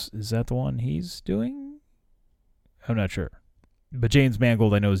guess, is that the one he's doing? I'm not sure. But James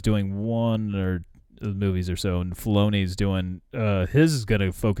Mangold I know is doing one or the movies or so, and Filoni's doing his is going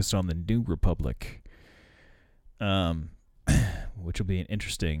to focus on the New Republic. Which will be an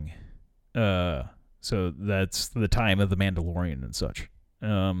interesting so that's the time of the Mandalorian and such.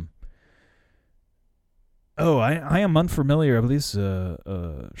 I am unfamiliar. I believe it's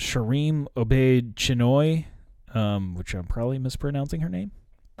Shireen Obaid Chinoy, which I'm probably mispronouncing her name.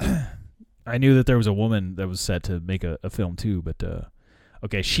 I knew that there was a woman that was set to make a film too, but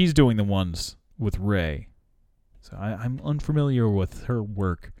okay, she's doing the ones with Rey. So I'm unfamiliar with her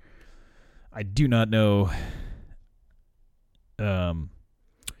work. I do not know.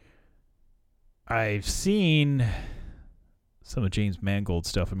 I've seen some of James Mangold's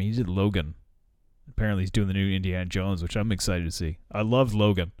stuff. I mean, he did Logan. Apparently he's doing the new Indiana Jones, which I'm excited to see. I loved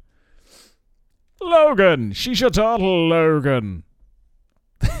Logan. Logan! She's your turtle, Logan!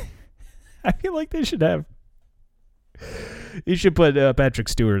 I feel like they should have... You should put Patrick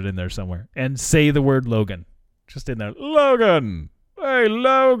Stewart in there somewhere and say the word Logan. Just in there. Logan! Hey,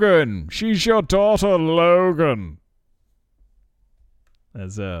 Logan! She's your daughter, Logan!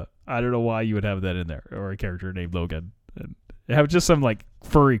 As I don't know why you would have that in there, or a character named Logan. And have just some like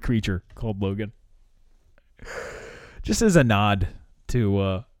furry creature called Logan. Just as a nod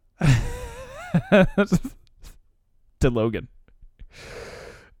to to Logan.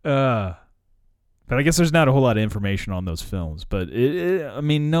 But I guess there's not a whole lot of information on those films. But I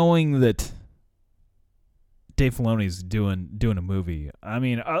mean, knowing that Dave Filoni's doing a movie. I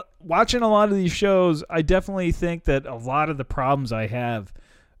mean, watching a lot of these shows, I definitely think that a lot of the problems I have,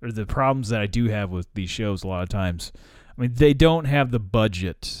 or the problems that I do have with these shows a lot of times, I mean, they don't have the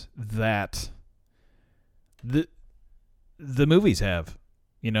budget that the movies have.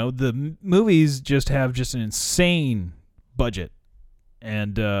 The movies just have just an insane budget.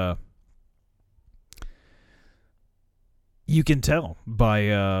 And you can tell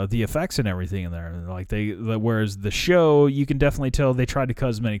by the effects and everything in there. Whereas the show, you can definitely tell they try to cut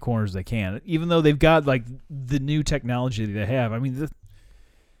as many corners as they can, even though they've got like the new technology that they have. I mean,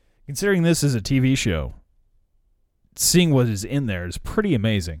 considering this is a TV show, seeing what is in there is pretty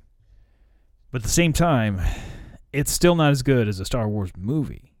amazing. But at the same time, it's still not as good as a Star Wars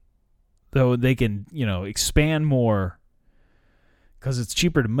movie, though they can expand more because it's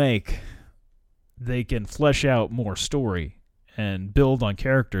cheaper to make. They can flesh out more story and build on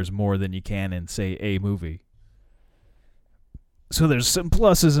characters more than you can in, say, a movie. So there's some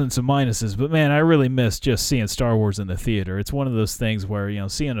pluses and some minuses, but man, I really miss just seeing Star Wars in the theater. It's one of those things where,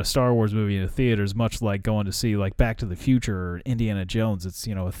 seeing a Star Wars movie in a theater is much like going to see like Back to the Future or Indiana Jones. It's,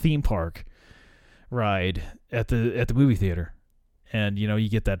 a theme park ride at the movie theater. And, you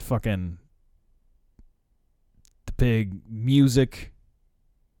get that fucking the big music,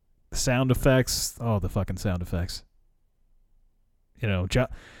 sound effects. Oh, the fucking sound effects.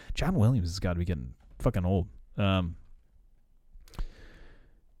 John Williams has got to be getting fucking old. I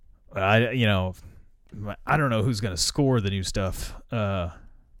don't know who's gonna score the new stuff. I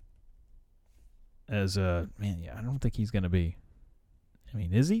don't think he's gonna be. I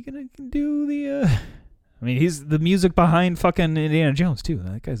mean, is he gonna do the I mean, he's the music behind fucking Indiana Jones, too.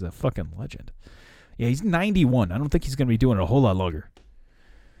 That guy's a fucking legend. Yeah, he's 91. I don't think he's going to be doing it a whole lot longer.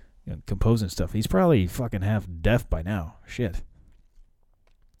 You know, composing stuff. He's probably fucking half deaf by now. Shit.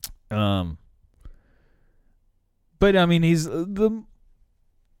 But, I mean,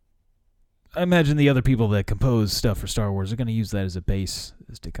 I imagine the other people that compose stuff for Star Wars are going to use that as a base,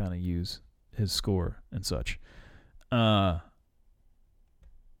 as to kind of use his score and such. But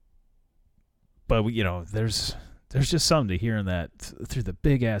you know, there's just something to hearing that through the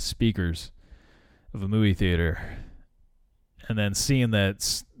big ass speakers of a movie theater, and then seeing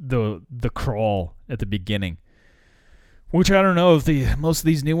that the crawl at the beginning, which I don't know if most of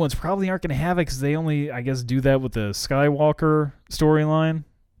these new ones probably aren't going to have it because they only, I guess, do that with the Skywalker storyline.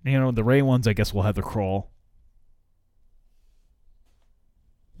 You know, the Rey ones, I guess, will have the crawl.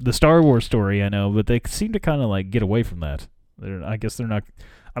 The Star Wars story, I know, but they seem to kind of like get away from that. I guess they're not.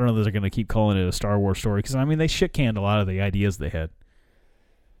 I don't know if they're going to keep calling it a Star Wars story because, I mean, they shit-canned a lot of the ideas they had.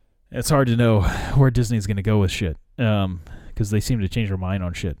 It's hard to know where Disney's going to go with shit because they seem to change their mind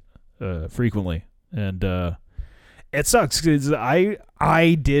on shit frequently. And it sucks because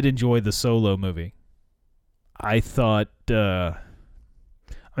I did enjoy the Solo movie. I thought...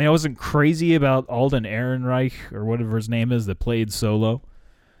 I mean, I wasn't crazy about Alden Ehrenreich or whatever his name is that played Solo.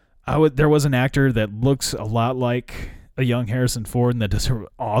 There was an actor that looks a lot like a young Harrison Ford and that does an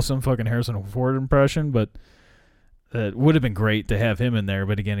awesome fucking Harrison Ford impression, but it would have been great to have him in there.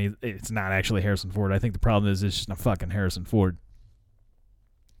 But again, it's not actually Harrison Ford. I think the problem is it's just a fucking Harrison Ford.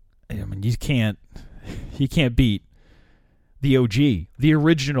 I mean, you can't beat the OG, the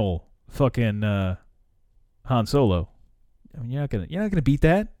original fucking Han Solo. I mean, you're not gonna beat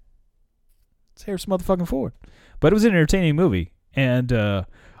that. It's Harrison motherfucking Ford. But it was an entertaining movie, and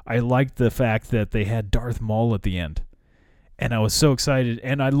I liked the fact that they had Darth Maul at the end. And I was so excited.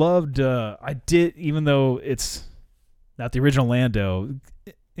 And I loved, even though it's not the original Lando,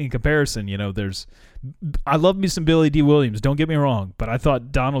 in comparison, you know, I love me some Billy D. Williams, don't get me wrong, but I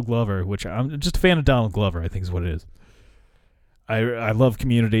thought Donald Glover, which I'm just a fan of Donald Glover, I think is what it is. I love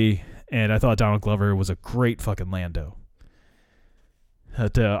Community, and I thought Donald Glover was a great fucking Lando.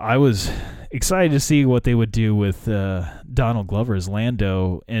 But I was excited to see what they would do with Donald Glover as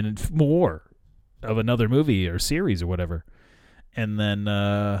Lando and more of another movie or series or whatever. And then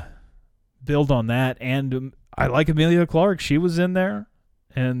build on that. And I like Emilia Clarke. She was in there.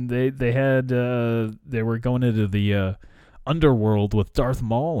 And they were going into the underworld with Darth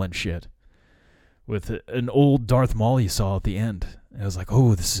Maul and shit. With an old Darth Maul you saw at the end. And I was like,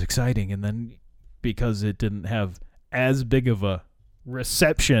 oh, this is exciting. And then because it didn't have as big of a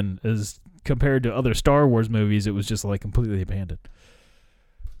reception as compared to other Star Wars movies, it was just like completely abandoned.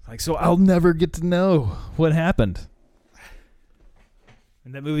 Like, so I'll never get to know what happened.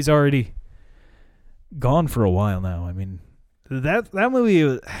 And that movie's already gone for a while now. I mean, that movie,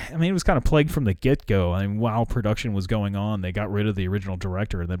 I mean, it was kind of plagued from the get-go. I mean, while production was going on, they got rid of the original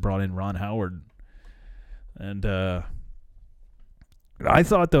director and then brought in Ron Howard. And I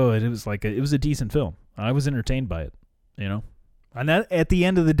thought, though, it was a decent film. I was entertained by it, you know? And that, at the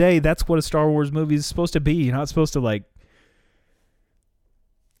end of the day, that's what a Star Wars movie is supposed to be. You're not supposed to, like,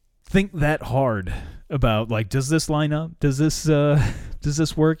 think that hard about, like, does this line up? Does this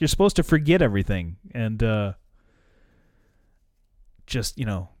work? You're supposed to forget everything and just, you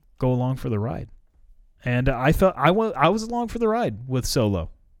know, go along for the ride. And I felt I was along for the ride with Solo.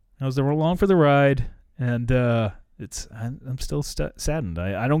 I was along for the ride, and I'm still saddened.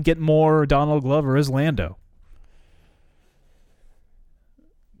 I don't get more Donald Glover as Lando.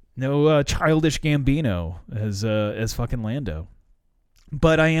 No childish Gambino as fucking Lando.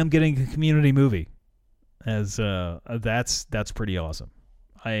 But I am getting a Community movie as that's pretty awesome.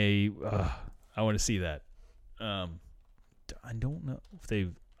 I want to see that. I don't know if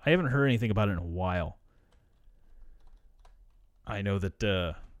I haven't heard anything about it in a while. I know that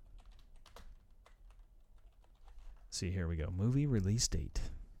let's see, here we go. Movie release date.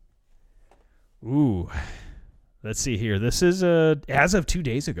 Ooh. Let's see here. This is as of 2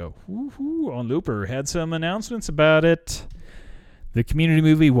 days ago. Woo-hoo, on Looper. Had some announcements about it. The Community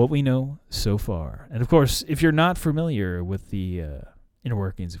movie, what we know so far. And of course, if you're not familiar with the inner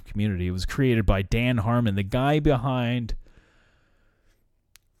workings of Community, it was created by Dan Harmon, the guy behind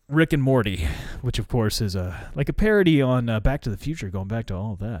Rick and Morty, which of course is like a parody on Back to the Future, going back to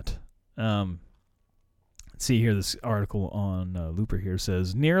all of that. See here, this article on Looper here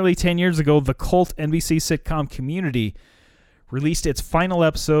says, nearly 10 years ago, the cult NBC sitcom Community released its final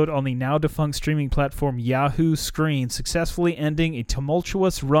episode on the now-defunct streaming platform Yahoo Screen, successfully ending a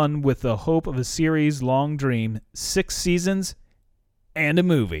tumultuous run with the hope of a series-long dream, 6 seasons, and a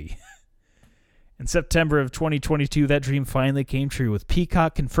movie. In September of 2022, that dream finally came true, with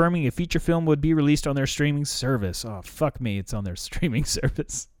Peacock confirming a feature film would be released on their streaming service. Oh, fuck me, it's on their streaming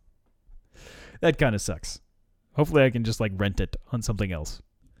service. That kind of sucks. Hopefully I can just rent it on something else.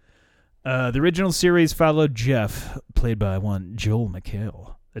 The original series followed Jeff, played by one Joel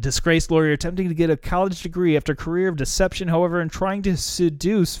McHale, a disgraced lawyer attempting to get a college degree after a career of deception, however, and trying to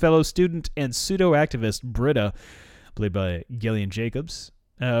seduce fellow student and pseudo-activist Britta, played by Gillian Jacobs.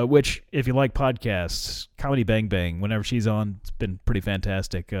 Which, if you like podcasts, Comedy Bang Bang, whenever she's on, it's been pretty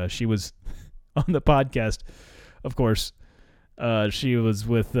fantastic. She was on the podcast, of course. She was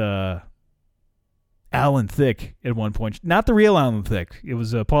with Alan Thicke at one point. Not the real Alan Thicke. It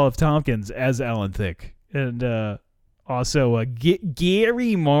was Paul F. Tompkins as Alan Thicke. And also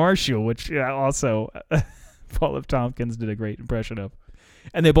Gary Marshall, which also Paul F. Tompkins did a great impression of.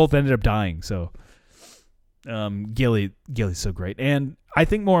 And they both ended up dying, so... Gilly's so great. And I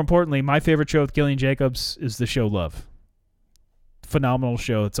think more importantly, my favorite show with Gillian Jacobs is the show Love. Phenomenal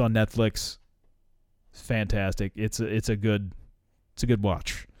show. It's on Netflix. It's fantastic. It's a good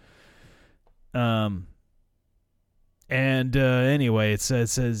watch. Anyway, it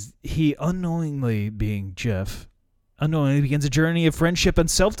says he unknowingly, being Jeff, unknowingly begins a journey of friendship and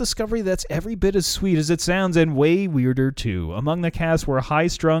self-discovery that's every bit as sweet as it sounds, and way weirder too. Among the cast were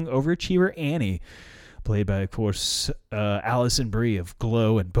high-strung overachiever Annie, played by, of course, Alison Brie of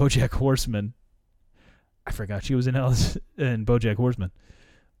Glow and BoJack Horseman. I forgot she was in BoJack Horseman.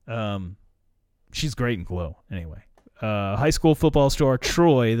 She's great in Glow, anyway. High school football star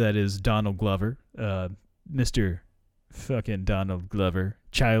Troy, that is Donald Glover. Mr. fucking Donald Glover.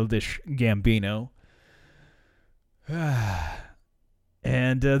 Childish Gambino.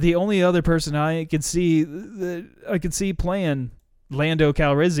 And the only other person I could see playing Lando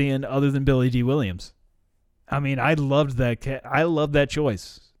Calrissian other than Billy D. Williams. I mean, I loved that. I loved that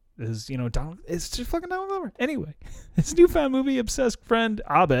choice. It's just fucking Donald Glover. Anyway, his newfound movie obsessed friend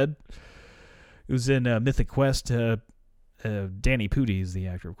Abed, who's in Mythic Quest. Danny Pudi is the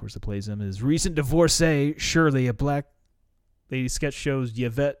actor, of course, that plays him. His recent divorcee, Shirley, a black lady sketch shows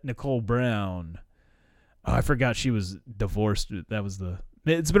Yvette Nicole Brown. Oh, I forgot she was divorced.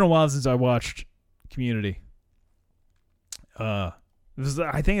 It's been a while since I watched Community. I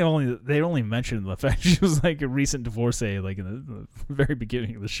think they only mentioned the fact she was a recent divorcee, in the very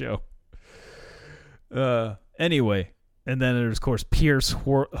beginning of the show. Anyway, and then there's, of course, Pierce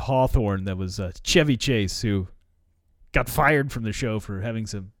Hawthorne, that was Chevy Chase, who got fired from the show for having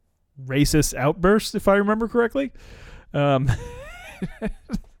some racist outbursts, if I remember correctly.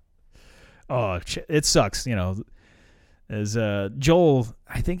 It sucks, As Joel,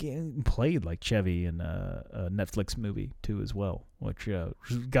 I think he played Chevy in a Netflix movie too as well, which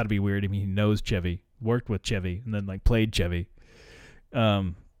got to be weird. I mean, he knows Chevy, worked with Chevy, and then played Chevy.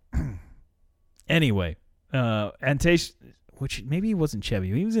 Anyway, which maybe he wasn't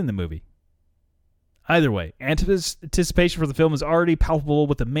Chevy, he was in the movie. Either way, anticipation for the film is already palpable,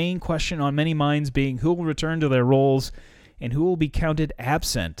 with the main question on many minds being who will return to their roles and who will be counted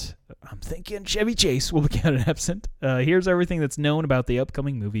absent. I'm thinking Chevy Chase will be counted absent. Here's everything that's known about the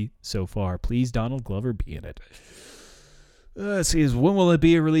upcoming movie so far. Please, Donald Glover, be in it. Let's see, when will it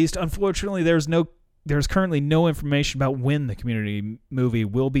be released? Unfortunately, there's currently no information about when the Community movie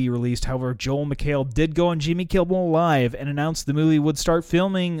will be released. However, Joel McHale did go on Jimmy Kimmel Live and announced the movie would start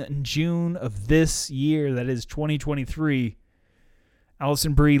filming in June of this year, that is 2023.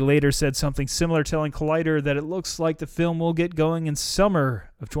 Alison Brie later said something similar, telling Collider that it looks like the film will get going in summer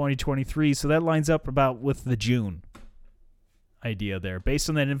of 2023, so that lines up about with the June idea there. Based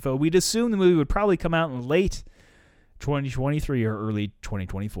on that info, we'd assume the movie would probably come out in late 2023 or early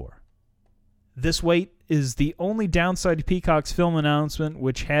 2024. This wait is the only downside to Peacock's film announcement,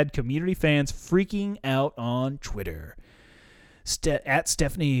 which had Community fans freaking out on Twitter. At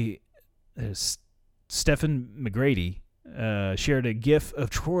Stephen McGrady shared a gif of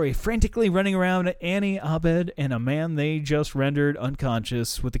Troy frantically running around at Annie, Abed, and a man they just rendered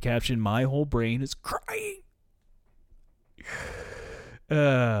unconscious with the caption, "My whole brain is crying."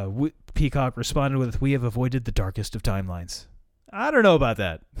 Peacock responded with, "We have avoided the darkest of timelines." I don't know about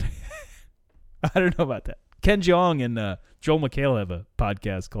that. Ken Jeong and Joel McHale have a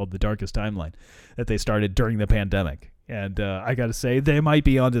podcast called The Darkest Timeline that they started during the pandemic. And I got to say, they might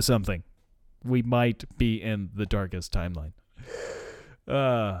be onto something. We might be in the darkest timeline.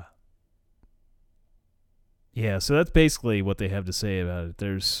 Yeah, so that's basically what they have to say about it.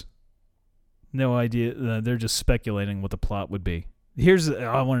 There's no idea. They're just speculating what the plot would be.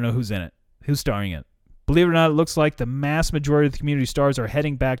 I want to know who's in it. Who's starring it. Believe it or not, it looks like the mass majority of the Community stars are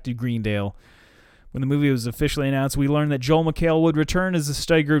heading back to Greendale. When the movie was officially announced, we learned that Joel McHale would return as the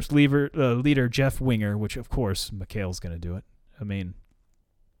study group's leader, Jeff Winger, which, of course, McHale's going to do it. I mean,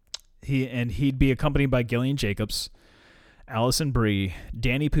 he'd be accompanied by Gillian Jacobs, Alison Brie,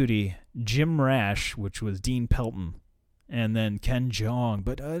 Danny Pudi, Jim Rash, which was Dean Pelton, and then Ken Jeong.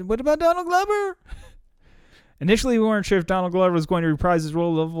 But what about Donald Glover? Initially, we weren't sure if Donald Glover was going to reprise his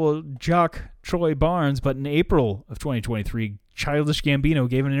role of Jock Troy Barnes, but in April of 2023, Childish Gambino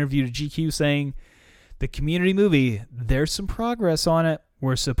gave an interview to GQ saying, "The Community movie, there's some progress on it.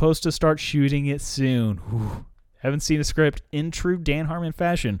 We're supposed to start shooting it soon." Whew. Haven't seen a script in true Dan Harmon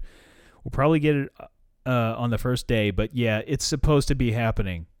fashion. We'll probably get it on the first day, but yeah, it's supposed to be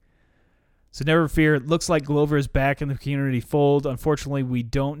happening. So never fear, it looks like Glover is back in the Community fold. Unfortunately, we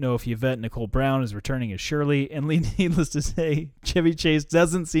don't know if Yvette Nicole Brown is returning as Shirley, and needless to say, Chevy Chase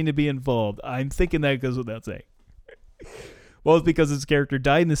doesn't seem to be involved. I'm thinking that goes without saying. Both because his character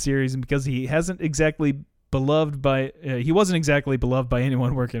died in the series and because he wasn't exactly beloved by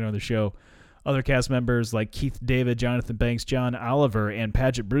anyone working on the show. Other cast members like Keith David, Jonathan Banks, John Oliver, and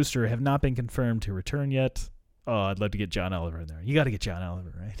Paget Brewster have not been confirmed to return yet. Oh, I'd love to get John Oliver in there. You got to get John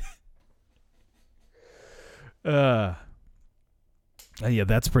Oliver, right? Yeah,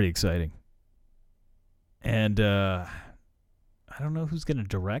 that's pretty exciting. And I don't know who's going to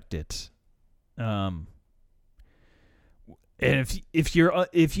direct it. And if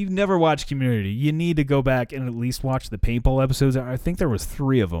you've never watched Community, you need to go back and at least watch the paintball episodes. I think there was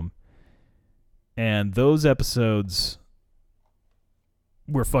 3 of them. And those episodes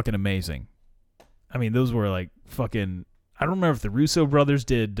were fucking amazing. I mean, those were like fucking... I don't remember if the Russo brothers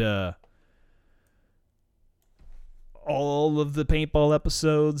did all of the paintball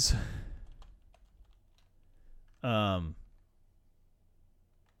episodes. Let's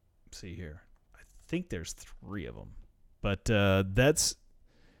see here. I think there's 3 of them. But that's...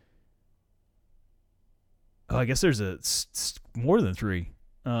 Oh, I guess there's more than 3.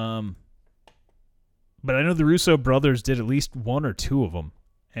 But I know the Russo brothers did at least 1 or 2 of them.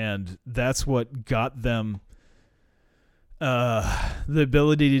 And that's what got them the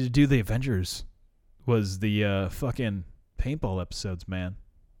ability to do the Avengers. Was the fucking paintball episodes, man.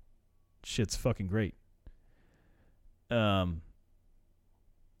 Shit's fucking great. Yeah,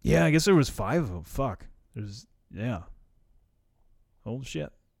 I guess there was 5 of them. Fuck. Yeah. Holy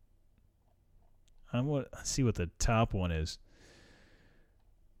shit. Let's see what the top one is.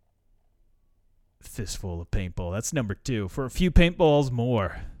 Fistful of paintball. That's number 2. For a few paintballs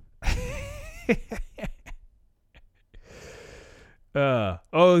more.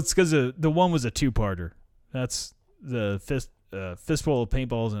 It's because the one was a 2-parter. That's the fistful of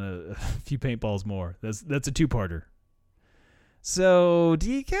paintballs and a few paintballs more. That's a 2-parter. So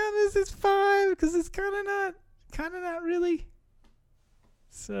do you count this as 5? Because it's kind of not really.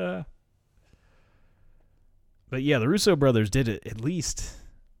 So, but yeah, the Russo brothers did it at least.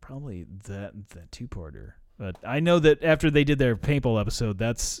 Probably that 2-parter. But I know that after they did their paintball episode,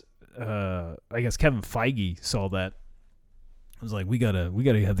 that's I guess Kevin Feige saw that. I was like, we gotta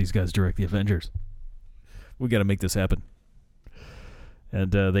have these guys direct the Avengers. We gotta make this happen.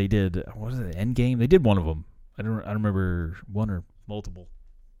 And they did. What was it? Endgame. They did one of them. I don't remember one or multiple.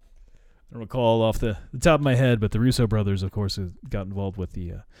 I don't recall off the top of my head, but the Russo brothers, of course, have got involved with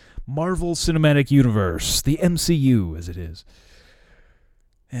the Marvel Cinematic Universe, the MCU, as it is.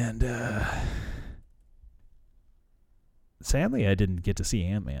 And sadly, I didn't get to see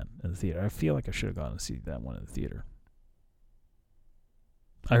Ant-Man in the theater. I feel like I should have gone to see that one in the theater.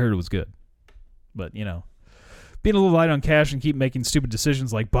 I heard it was good. But, being a little light on cash and keep making stupid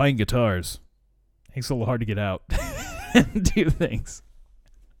decisions like buying guitars makes it a little hard to get out and do things.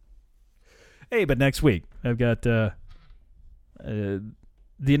 Hey, but next week, I've got the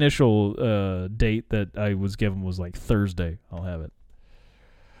initial date that I was given was like Thursday. I'll have it.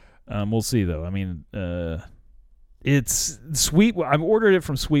 We'll see, though. I mean, it's Sweet. I've ordered it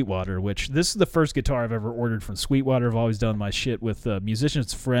from Sweetwater, which this is the first guitar I've ever ordered from Sweetwater. I've always done my shit with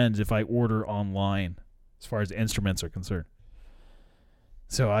musicians' friends if I order online, as far as instruments are concerned.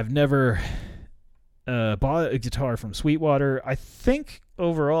 So I've never bought a guitar from Sweetwater. I think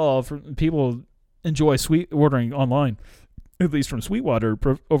overall, people enjoy ordering online, at least from Sweetwater,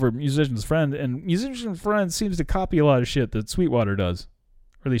 over Musician's Friend. And Musician's Friend seems to copy a lot of shit that Sweetwater does.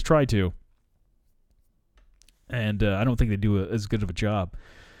 Or at least try to. And I don't think they do as good of a job.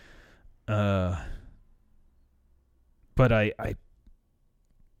 But I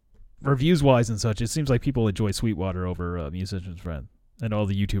reviews-wise and such, it seems like people enjoy Sweetwater over Musician's Friend. And all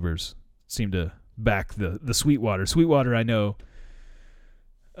the YouTubers seem to back the Sweetwater. Sweetwater, I know,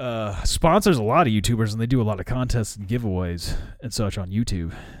 sponsors a lot of YouTubers, and they do a lot of contests and giveaways and such on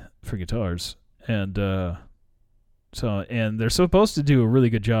YouTube for guitars. And and they're supposed to do a really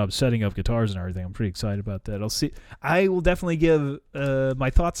good job setting up guitars and everything. I'm pretty excited about that. I will definitely give my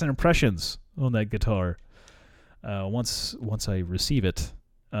thoughts and impressions on that guitar once I receive it.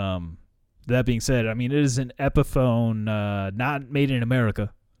 That being said, I mean, it is an Epiphone, not made in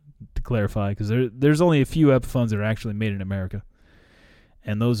America, to clarify, because there's only a few Epiphones that are actually made in America,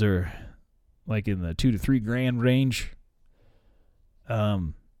 and those are like in the $2,000 to $3,000 range.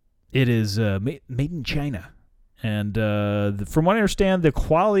 It is made in China, and from what I understand, the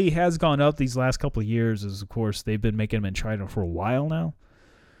quality has gone up these last couple of years. As of course they've been making them in China for a while now,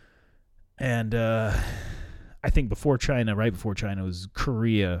 and I think right before China was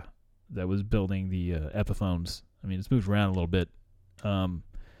Korea that was building the Epiphones. I mean, it's moved around a little bit.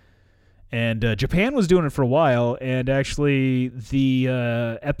 And Japan was doing it for a while, and actually the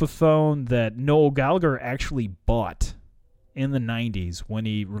Epiphone that Noel Gallagher actually bought in the 90s when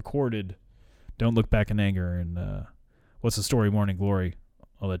he recorded Don't Look Back in Anger and What's the Story, Morning Glory,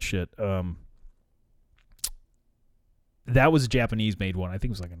 all that shit. That was a Japanese-made one. I think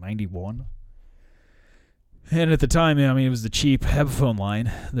it was like a 91. And at the time, I mean, it was the cheap Epiphone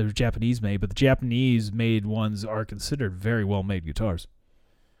line. They were Japanese-made, but the Japanese-made ones are considered very well-made guitars.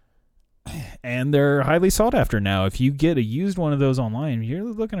 And they're highly sought after now. If you get a used one of those online, you're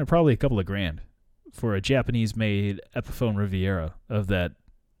looking at probably a couple of grand for a Japanese-made Epiphone Riviera of that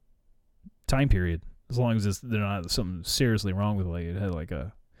time period. As long as there's not something seriously wrong with it, like it had like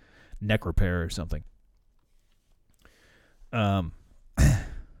a neck repair or something.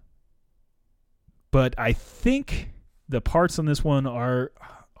 But I think the parts on this one are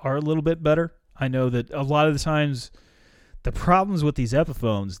a little bit better. I know that a lot of the times the problems with these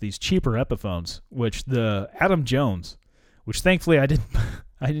Epiphones, these cheaper Epiphones, which the Adam Jones, which thankfully I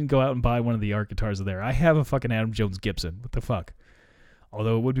didn't go out and buy one of the art guitars of there. I have a fucking Adam Jones Gibson. What the fuck?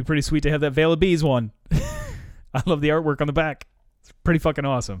 Although it would be pretty sweet to have that Veil of Bees one. I love the artwork on the back. It's pretty fucking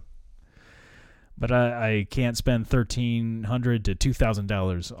awesome. But I can't spend $1,300 to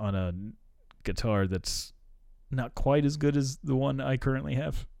 $2,000 on a guitar that's not quite as good as the one I currently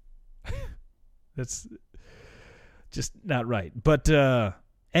have. That's just not right. But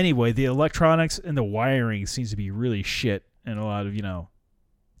anyway, the electronics and the wiring seems to be really shit in a lot of,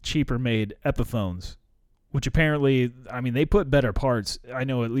 cheaper made Epiphones, which apparently, I mean, they put better parts. I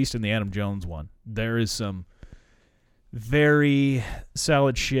know at least in the Adam Jones one, there is some very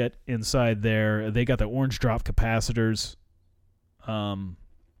solid shit inside there. They got the orange drop capacitors.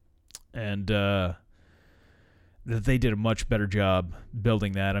 And they did a much better job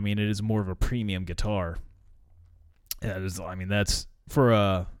building that. I mean, it is more of a premium guitar. I mean, that's for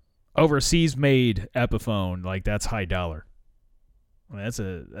a overseas made Epiphone. Like, that's high dollar. I mean, that's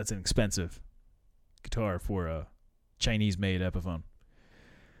an expensive guitar for a Chinese made Epiphone.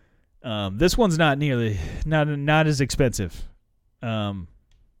 This one's not as expensive. But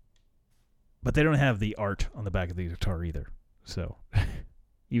they don't have the art on the back of the guitar either. So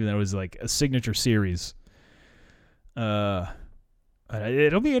even though it was like a signature series. It'll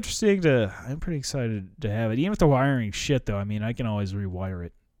be interesting I'm pretty excited to have it. Even if the wiring shit, though, I mean, I can always rewire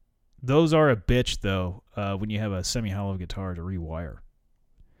it. Those are a bitch, though, when you have a semi-hollow guitar to rewire.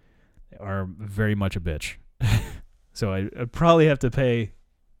 They are very much a bitch. So I'd probably have to pay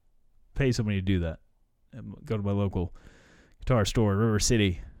somebody to do that. Go to my local guitar store, River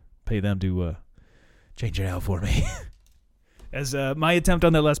City, pay them to change it out for me. As my attempt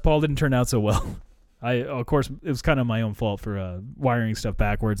on that Les Paul didn't turn out so well. Of course, it was kind of my own fault for wiring stuff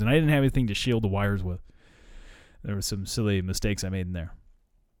backwards, and I didn't have anything to shield the wires with. There were some silly mistakes I made in there.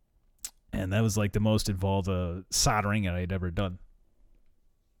 And that was like the most involved soldering that I'd ever done.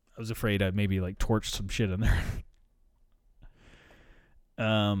 I was afraid I'd maybe like torched some shit in there.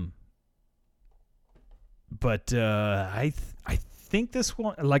 But I think this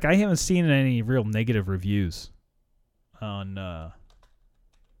one, like, I haven't seen any real negative reviews on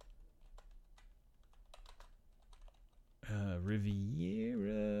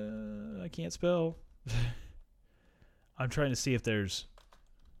Riviera. I can't spell. I'm trying to see if there's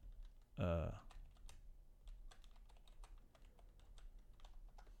let's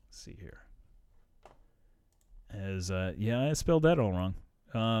see here. I spelled that all wrong.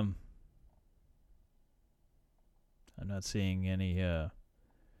 I'm not seeing any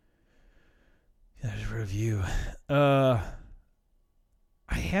review. I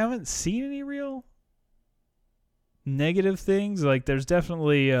haven't seen any real negative things. Like, there's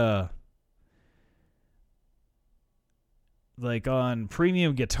definitely like on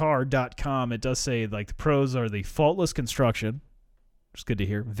premiumguitar.com, it does say like the pros are the faultless construction, which is good to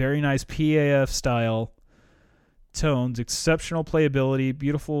hear. Very nice PAF style tones, exceptional playability,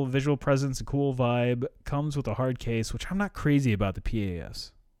 beautiful visual presence, and cool vibe. Comes with a hard case, which I'm not crazy about the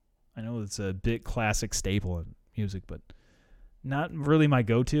PAS. I know it's a bit classic staple in music, but not really my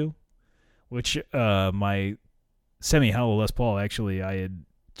go-to. Which my semi-hollow Les Paul, actually, I had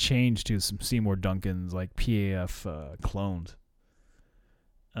changed to some Seymour Duncan's like PAF clones.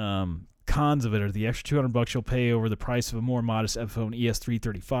 Cons of it are the extra $200 you'll pay over the price of a more modest Epiphone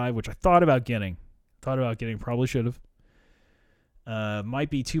ES335, which I thought about getting. Probably should have. Might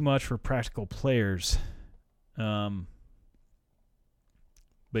be too much for practical players. But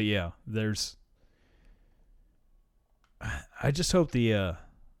yeah, I just hope the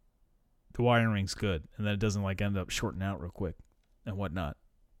wiring's good and that it doesn't like end up shorting out real quick and whatnot.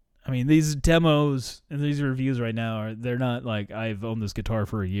 I mean, these demos and these reviews right now they're not like I've owned this guitar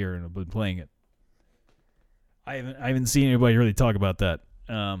for a year and I've been playing it. I haven't seen anybody really talk about that.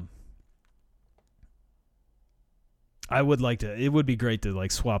 I would like to. It would be great to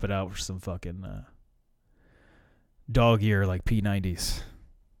like swap it out for some fucking dog ear like P90s.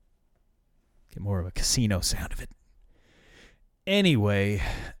 Get more of a casino sound of it. Anyway,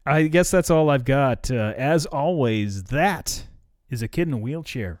 I guess that's all I've got. As always, that is a kid in a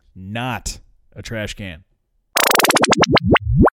wheelchair, not a trash can.